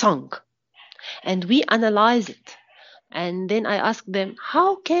the song, and we analyze it, and then I ask them, how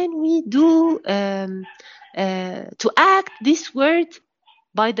can we do to act this word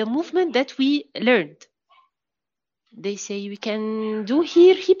by the movement that we learned? They say we can do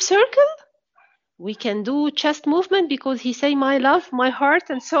here hip circle, we can do chest movement because he say my love, my heart,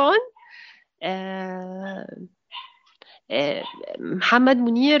 and so on. محمد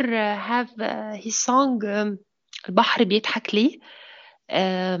منير have his song البحر بيضحك ليه.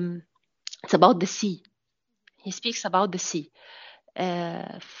 It's about the sea. He speaks about the sea.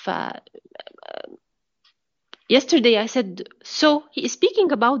 Yesterday I said, so he is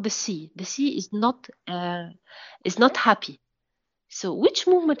speaking about the sea. The sea is not happy. So which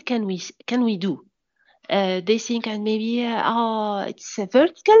movement can we do? They think, and maybe it's a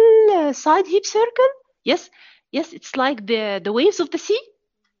vertical side hip circle. Yes, it's like the waves of the sea,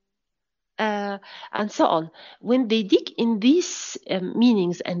 and so on. When they dig in these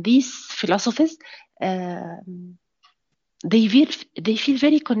meanings and these philosophies, they feel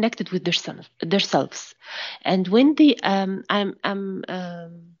very connected with themselves. And when they I'm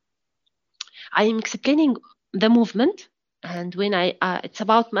explaining the movement, and when it's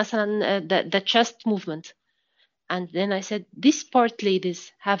about مثلا the chest movement, and then I said, this part,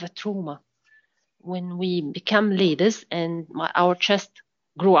 ladies, have a trauma. When we become ladies and our chest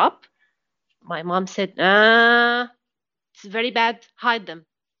grew up, my mom said, it's very bad, hide them.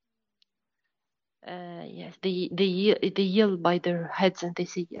 Yes, they yell by their heads and they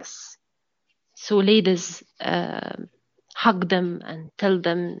say yes. So ladies, hug them and tell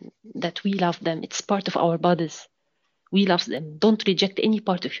them that we love them. It's part of our bodies. We love them. Don't reject any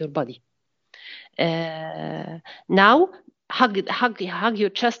part of your body. Now, hug your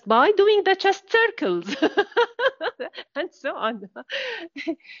chest by doing the chest circles and so on.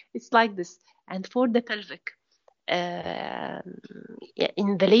 It's like this. And for the pelvic, in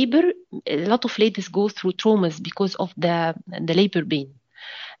the labor, a lot of ladies go through traumas because of the labor pain.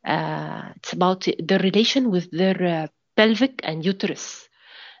 It's about the relation with their pelvic and uterus.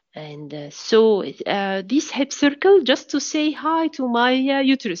 And so this hip circle, just to say hi to my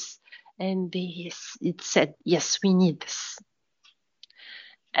uterus. And it said, yes, we need this.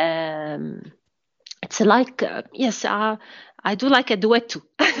 It's like, yes, I do like a duetto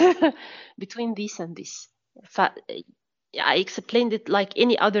between this and this. I explained it like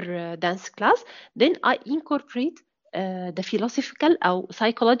any other dance class. Then I incorporate the philosophical or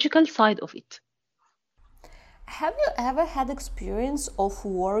psychological side of it. Have you ever had experience of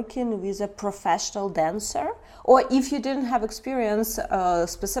working with a professional dancer? Or if you didn't have experience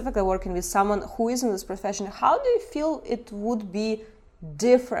specifically working with someone who is in this profession, how do you feel it would be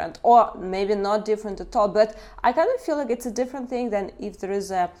different? Or maybe not different at all, but I kind of feel like it's a different thing than if there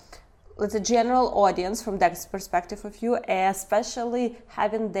is a general audience from that perspective of you, especially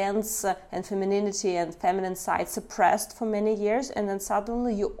having dance and femininity and feminine side suppressed for many years, and then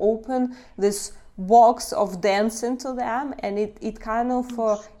suddenly you open this box of dancing to them, and it kind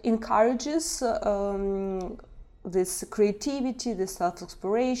of encourages this creativity, this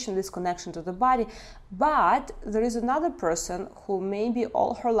self-exploration, this connection to the body. But there is another person who maybe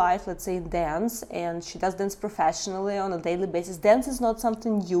all her life, let's say, in dance, and she does dance professionally on a daily basis. Dance is not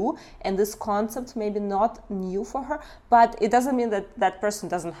something new, and this concept maybe not new for her, but it doesn't mean that that person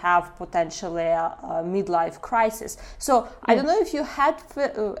doesn't have potentially a midlife crisis. So yes. I don't know if you had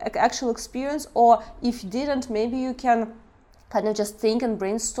actual experience, or if you didn't, maybe you can kind of just think and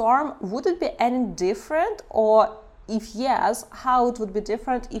brainstorm. Would it be any different? Or if yes, how it would be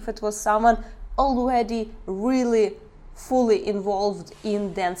different if it was someone already really fully involved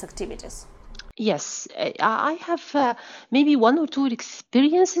in dance activities? Yes, I have maybe one or two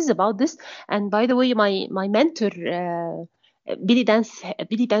experiences about this. And by the way, my mentor, belly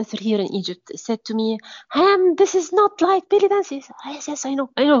dancer here in Egypt, said to me, this is not like belly dance. Yes, I know.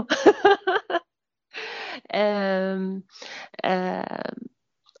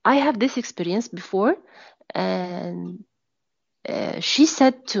 I have this experience before, and she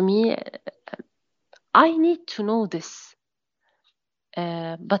said to me, I need to know this.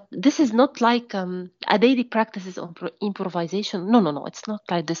 But this is not like a daily practices on improvisation. No, it's not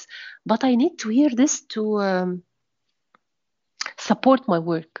like this. But I need to hear this to support my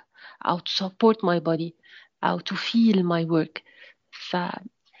work, how to support my body, how to feel my work.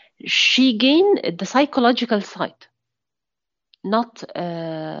 She gained the psychological side, not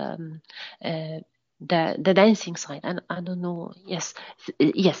the dancing side. And I don't know. Yes,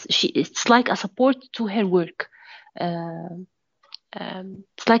 it's like a support to her work.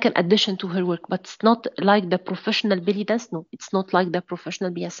 It's like an addition to her work, but it's not like the professional belly dance. No, it's not like the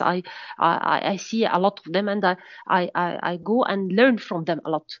professional BS. I see a lot of them, and I go and learn from them a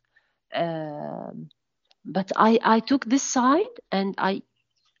lot. But I took this side and I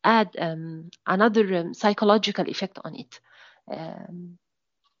add another psychological effect on it.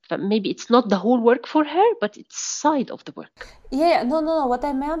 But maybe it's not the whole work for her, but it's side of the work. Yeah, no. What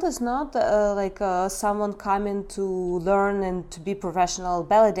I meant is not someone coming to learn and to be professional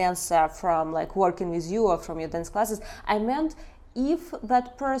belly dancer from like working with you or from your dance classes. I meant if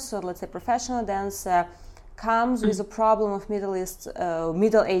that person, let's say professional dancer, comes with a problem of middle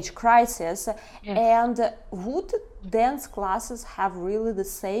age crisis, Yes. and would dance classes have really the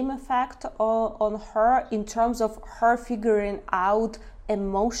same effect on her in terms of her figuring out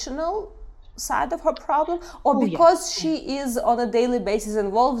emotional side of her problem, or Oh, because yes. she is on a daily basis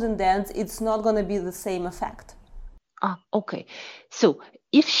involved in dance, it's not going to be the same effect? Okay. So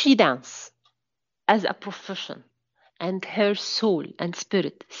if she dance as a profession and her soul and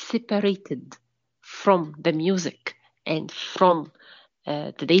spirit separated from the music and from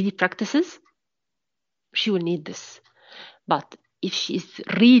the daily practices, she will need this. But if she is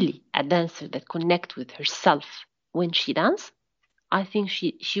really a dancer that connects with herself when she dances, I think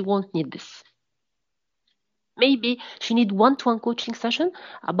she won't need this. Maybe she need one-to-one coaching session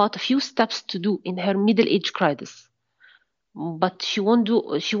about a few steps to do in her middle-age crisis. But she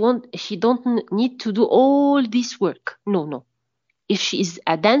don't need to do all this work. No. If she is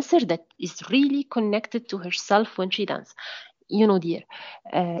a dancer that is really connected to herself when she dances. You know, dear,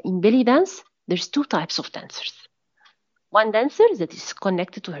 in belly dance, there's two types of dancers. One dancer that is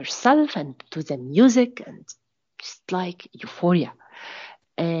connected to herself and to the music and just like euphoria.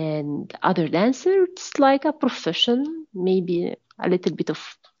 And other dancer, it's like a profession, maybe a little bit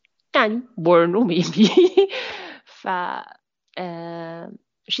of porno, maybe.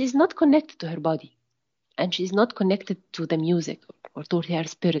 She's not connected to her body, and she's not connected to the music or to her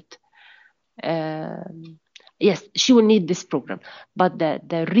spirit. Yes, she will need this program, but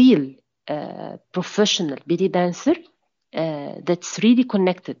the real professional belly dancer that's really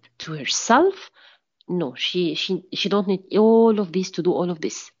connected to herself, no, she don't need all of this to do all of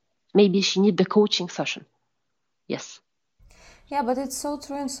this. Maybe she need the coaching session. Yes. Yeah, but it's so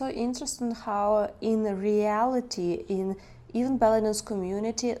true and so interesting how in reality, in even belly dance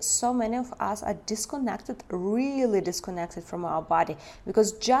community, so many of us are disconnected, really disconnected from our body,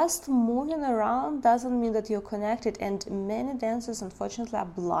 because just moving around doesn't mean that you're connected, and many dancers unfortunately are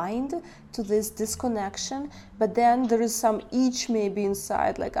blind to this disconnection. But then there is some itch maybe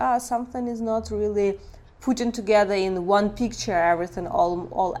inside, like something is not really putting together in one picture, everything,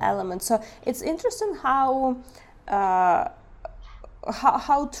 all elements. So it's interesting how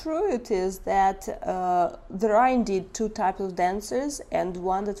true it is that there are indeed two types of dancers, and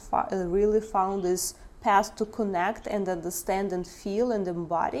one that really found this path to connect and understand and feel and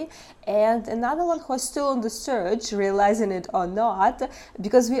embody, and another one who's still on the search, realizing it or not,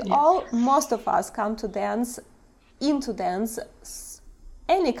 because most of us come to dance, into dance,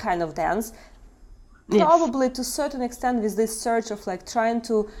 any kind of dance, probably to a certain extent with this search of like trying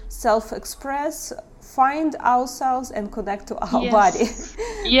to self-express, find ourselves and connect to our body.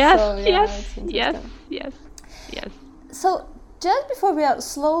 Yes. So just before we are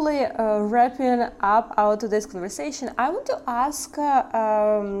slowly wrapping up our today's conversation, I want to ask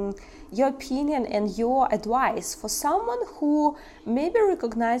your opinion and your advice for someone who maybe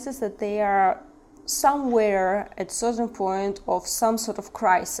recognizes that they are somewhere at a certain point of some sort of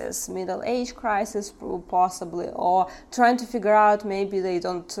crisis, middle age crisis possibly, or trying to figure out, maybe they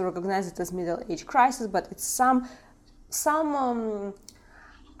don't recognize it as middle age crisis, but it's some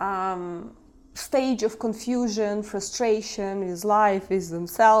stage of confusion, frustration with life, with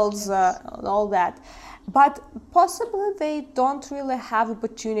themselves, and all that. But possibly they don't really have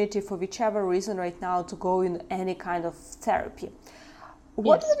opportunity for whichever reason right now to go in any kind of therapy.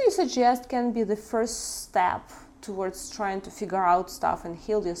 What would you suggest can be the first step towards trying to figure out stuff and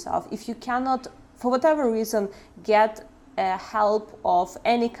heal yourself if you cannot, for whatever reason, get help of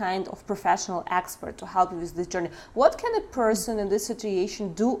any kind of professional expert to help you with this journey? What can a person in this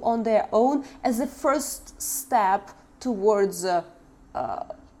situation do on their own as the first step towards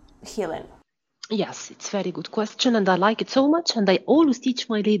healing? Yes, it's a very good question, and I like it so much, and I always teach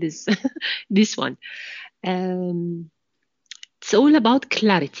my ladies this one. It's all about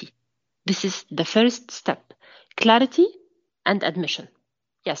clarity. This is the first step. Clarity and admission.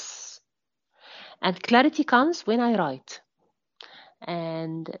 Yes. And clarity comes when I write.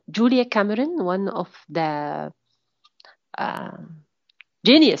 And Julia Cameron, one of the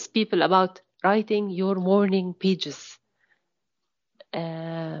genius people about writing your morning pages.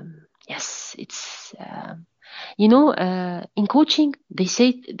 Yes, it's, in coaching, they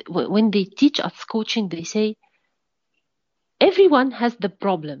say, when they teach us coaching, they say, everyone has the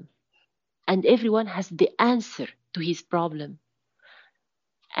problem and everyone has the answer to his problem.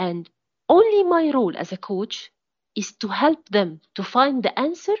 And only my role as a coach is to help them to find the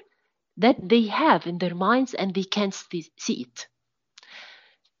answer that they have in their minds and they can't see it.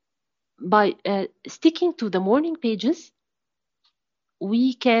 By sticking to the morning pages,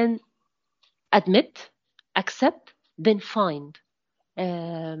 we can admit, accept, then find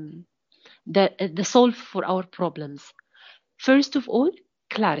the solve for our problems. First of all,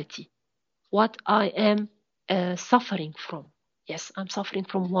 clarity. What I am suffering from. Yes, I'm suffering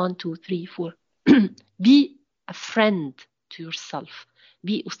from 1, 2, 3, 4. Be a friend to yourself.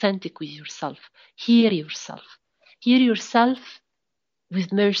 Be authentic with yourself. Hear yourself. Hear yourself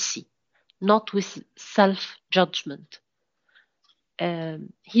with mercy, not with self-judgment.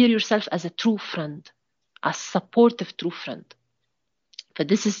 Hear yourself as a true friend, a supportive true friend. But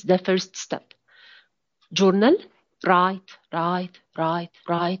this is the first step. Journal, write.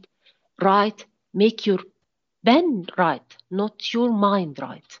 Make your pen write, not your mind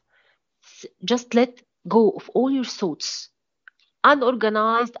write. Just let go of all your thoughts.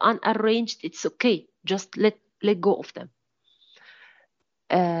 Unorganized, unarranged, it's okay. Just let go of them.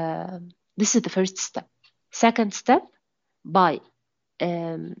 This is the first step. Second step, by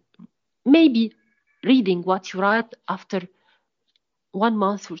maybe reading what you write after 1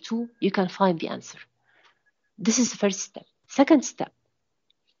 month or 2, you can find the answer. This is the first step. Second step,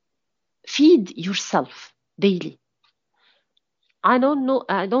 feed yourself daily. I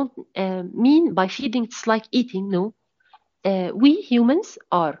don't mean by feeding it's like eating, no. We humans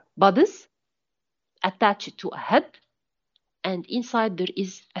are bodies attached to a head, and inside there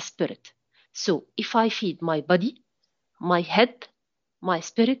is a spirit. So if I feed my body, my head, my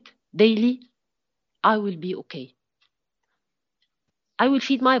spirit daily, I will be okay. I will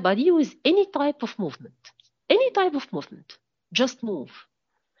feed my body with any type of movement. Just move.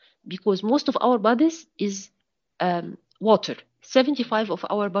 Because most of our bodies is water. 75% of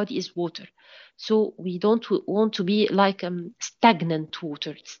our body is water. So we don't want to be like stagnant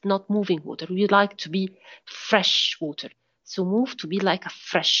water. It's not moving water. We like to be fresh water. So move to be like a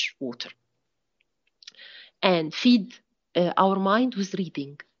fresh water. And feed our mind with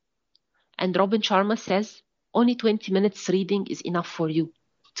reading. And Robin Sharma says, only 20 minutes reading is enough for you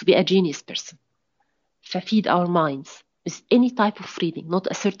to be a genius person. So feed our minds with any type of reading, not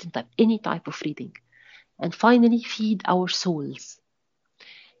a certain type, any type of reading. And finally, feed our souls.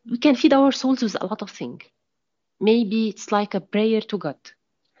 We can feed our souls with a lot of things. Maybe it's like a prayer to God.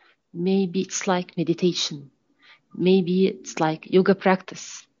 Maybe it's like meditation. Maybe it's like yoga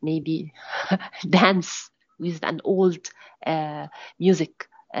practice. Maybe dance with an old music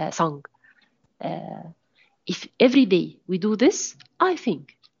song. If every day we do this, I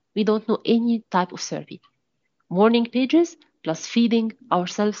think we don't know any type of survey. Morning pages plus feeding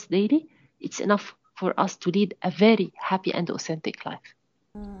ourselves daily, it's enough for us to lead a very happy and authentic life.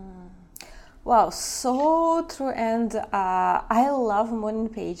 Wow, so true. And I love morning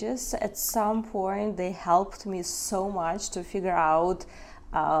pages. At some point, they helped me so much to figure out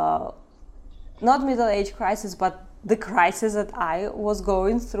not middle-age crisis, but the crisis that I was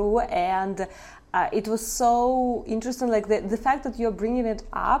going through. And it was so interesting. Like the fact that you're bringing it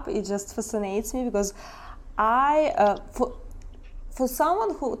up, it just fascinates me, because for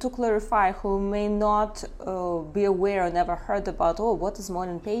someone to clarify, who may not be aware or never heard about, what is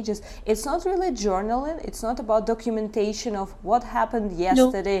morning pages, it's not really journaling. It's not about documentation of what happened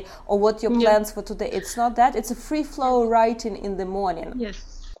yesterday or what your plans for today. It's not that. It's a free flow writing in the morning.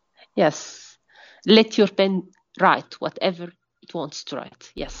 Yes. Let your pen write whatever it wants to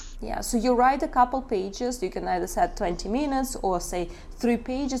write. Yes. Yeah. So you write a couple pages. You can either set 20 minutes or say 3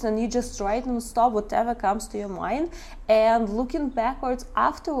 pages, and you just write non-stop whatever comes to your mind. And looking backwards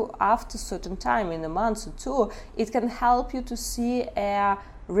after certain time, in a month or 2, it can help you to see a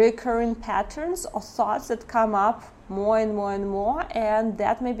recurring patterns or thoughts that come up more and more and more, and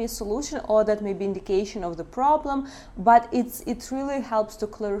that may be a solution or that may be indication of the problem, but it really helps to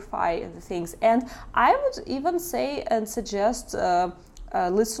clarify the things. And I would even say and suggest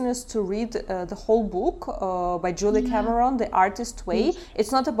listeners to read the whole book by Julia Cameron, The Artist Way.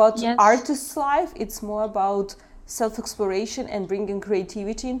 It's not about artist's life, it's more about self-exploration and bringing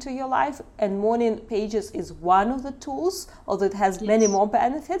creativity into your life, and Morning Pages is one of the tools, although it has many more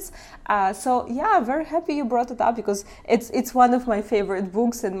benefits. So yeah, very happy you brought it up, because it's one of my favorite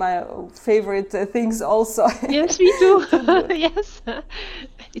books and my favorite things also. Yes, me too. Yes,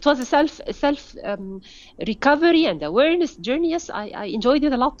 it was a self recovery and awareness journey. Yes, I enjoyed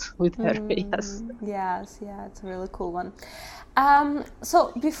it a lot with her. Yes, it's a really cool one.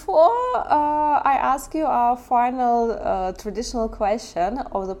 So before I ask you our final traditional question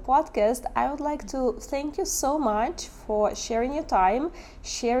of the podcast, I would like to thank you so much for sharing your time,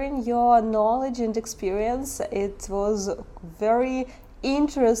 sharing your knowledge and experience. It was very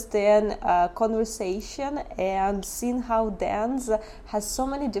interesting conversation, and seeing how dance has so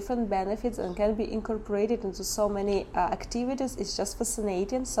many different benefits and can be incorporated into so many activities is just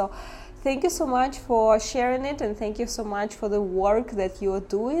fascinating. So thank you so much for sharing it, and thank you so much for the work that you are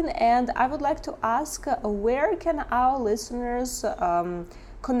doing. And I would like to ask, where can our listeners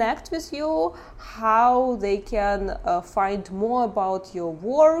connect with you, how they can find more about your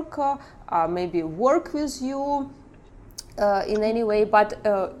work, maybe work with you in any way, but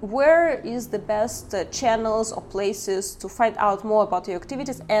where is the best channels or places to find out more about your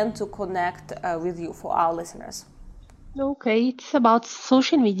activities and to connect with you for our listeners? Okay, it's about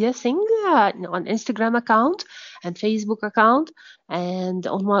social media thing on Instagram account and Facebook account and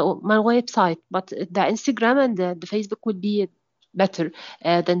on my website. But the Instagram and the Facebook would be better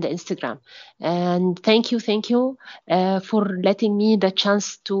than the Instagram. And thank you for letting me the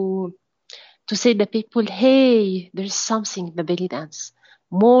chance to say to people, hey, there's something, the belly dance,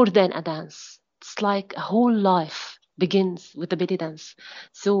 more than a dance. It's like a whole life begins with the belly dance.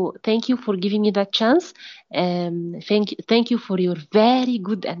 So thank you for giving me that chance. Thank you for your very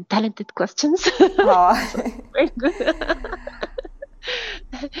good and talented questions. Very good.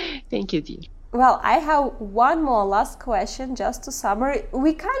 Thank you, dear. Well, I have one more last question just to summarize.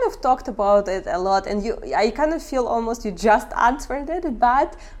 We kind of talked about it a lot, and I kind of feel almost you just answered it,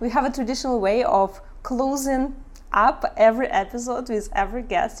 but we have a traditional way of closing up every episode with every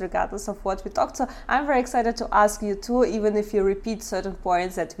guest, regardless of what we talked. So I'm very excited to ask you too, even if you repeat certain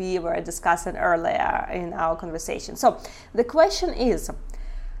points that we were discussing earlier in our conversation. So the question is,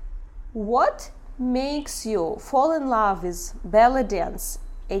 what makes you fall in love with belly dance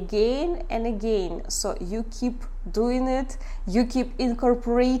again and again, so you keep doing it, you keep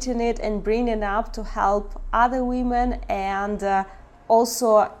incorporating it and bringing it up to help other women, and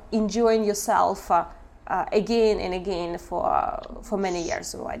also enjoying yourself again and again for many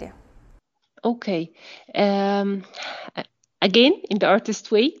years already? Okay. Again, in the Artist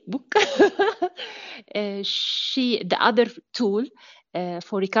Way book, the other tool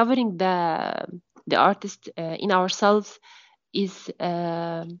for recovering the artist in ourselves is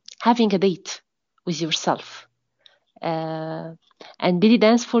having a date with yourself. And belly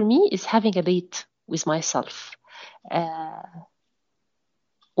dance for me is having a date with myself.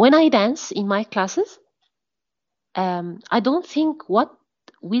 When I dance in my classes, I don't think what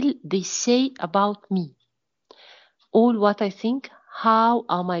will they say about me. All what I think, how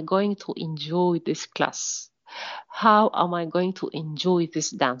am I going to enjoy this class? How am I going to enjoy this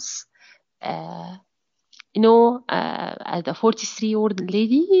dance? As a 43-year-old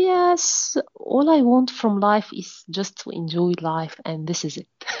lady, yes, all I want from life is just to enjoy life, and this is it.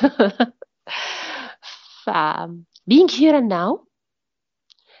 Being here and now,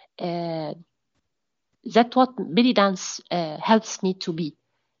 that's what belly dance helps me to be.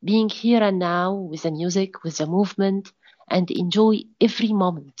 Being here and now with the music, with the movement, and enjoy every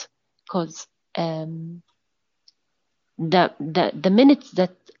moment. Because the minutes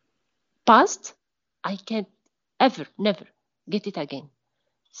that passed, I can't never get it again.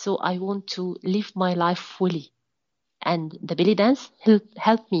 So I want to live my life fully. And the belly dance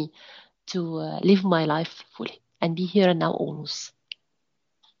helped me to live my life fully and be here and now always.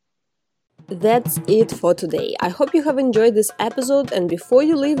 That's it for today. I hope you have enjoyed this episode, and before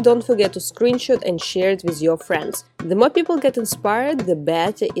you leave, don't forget to screenshot and share it with your friends. The more people get inspired, the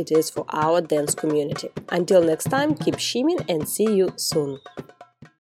better it is for our dance community. Until next time, keep shimmying and see you soon.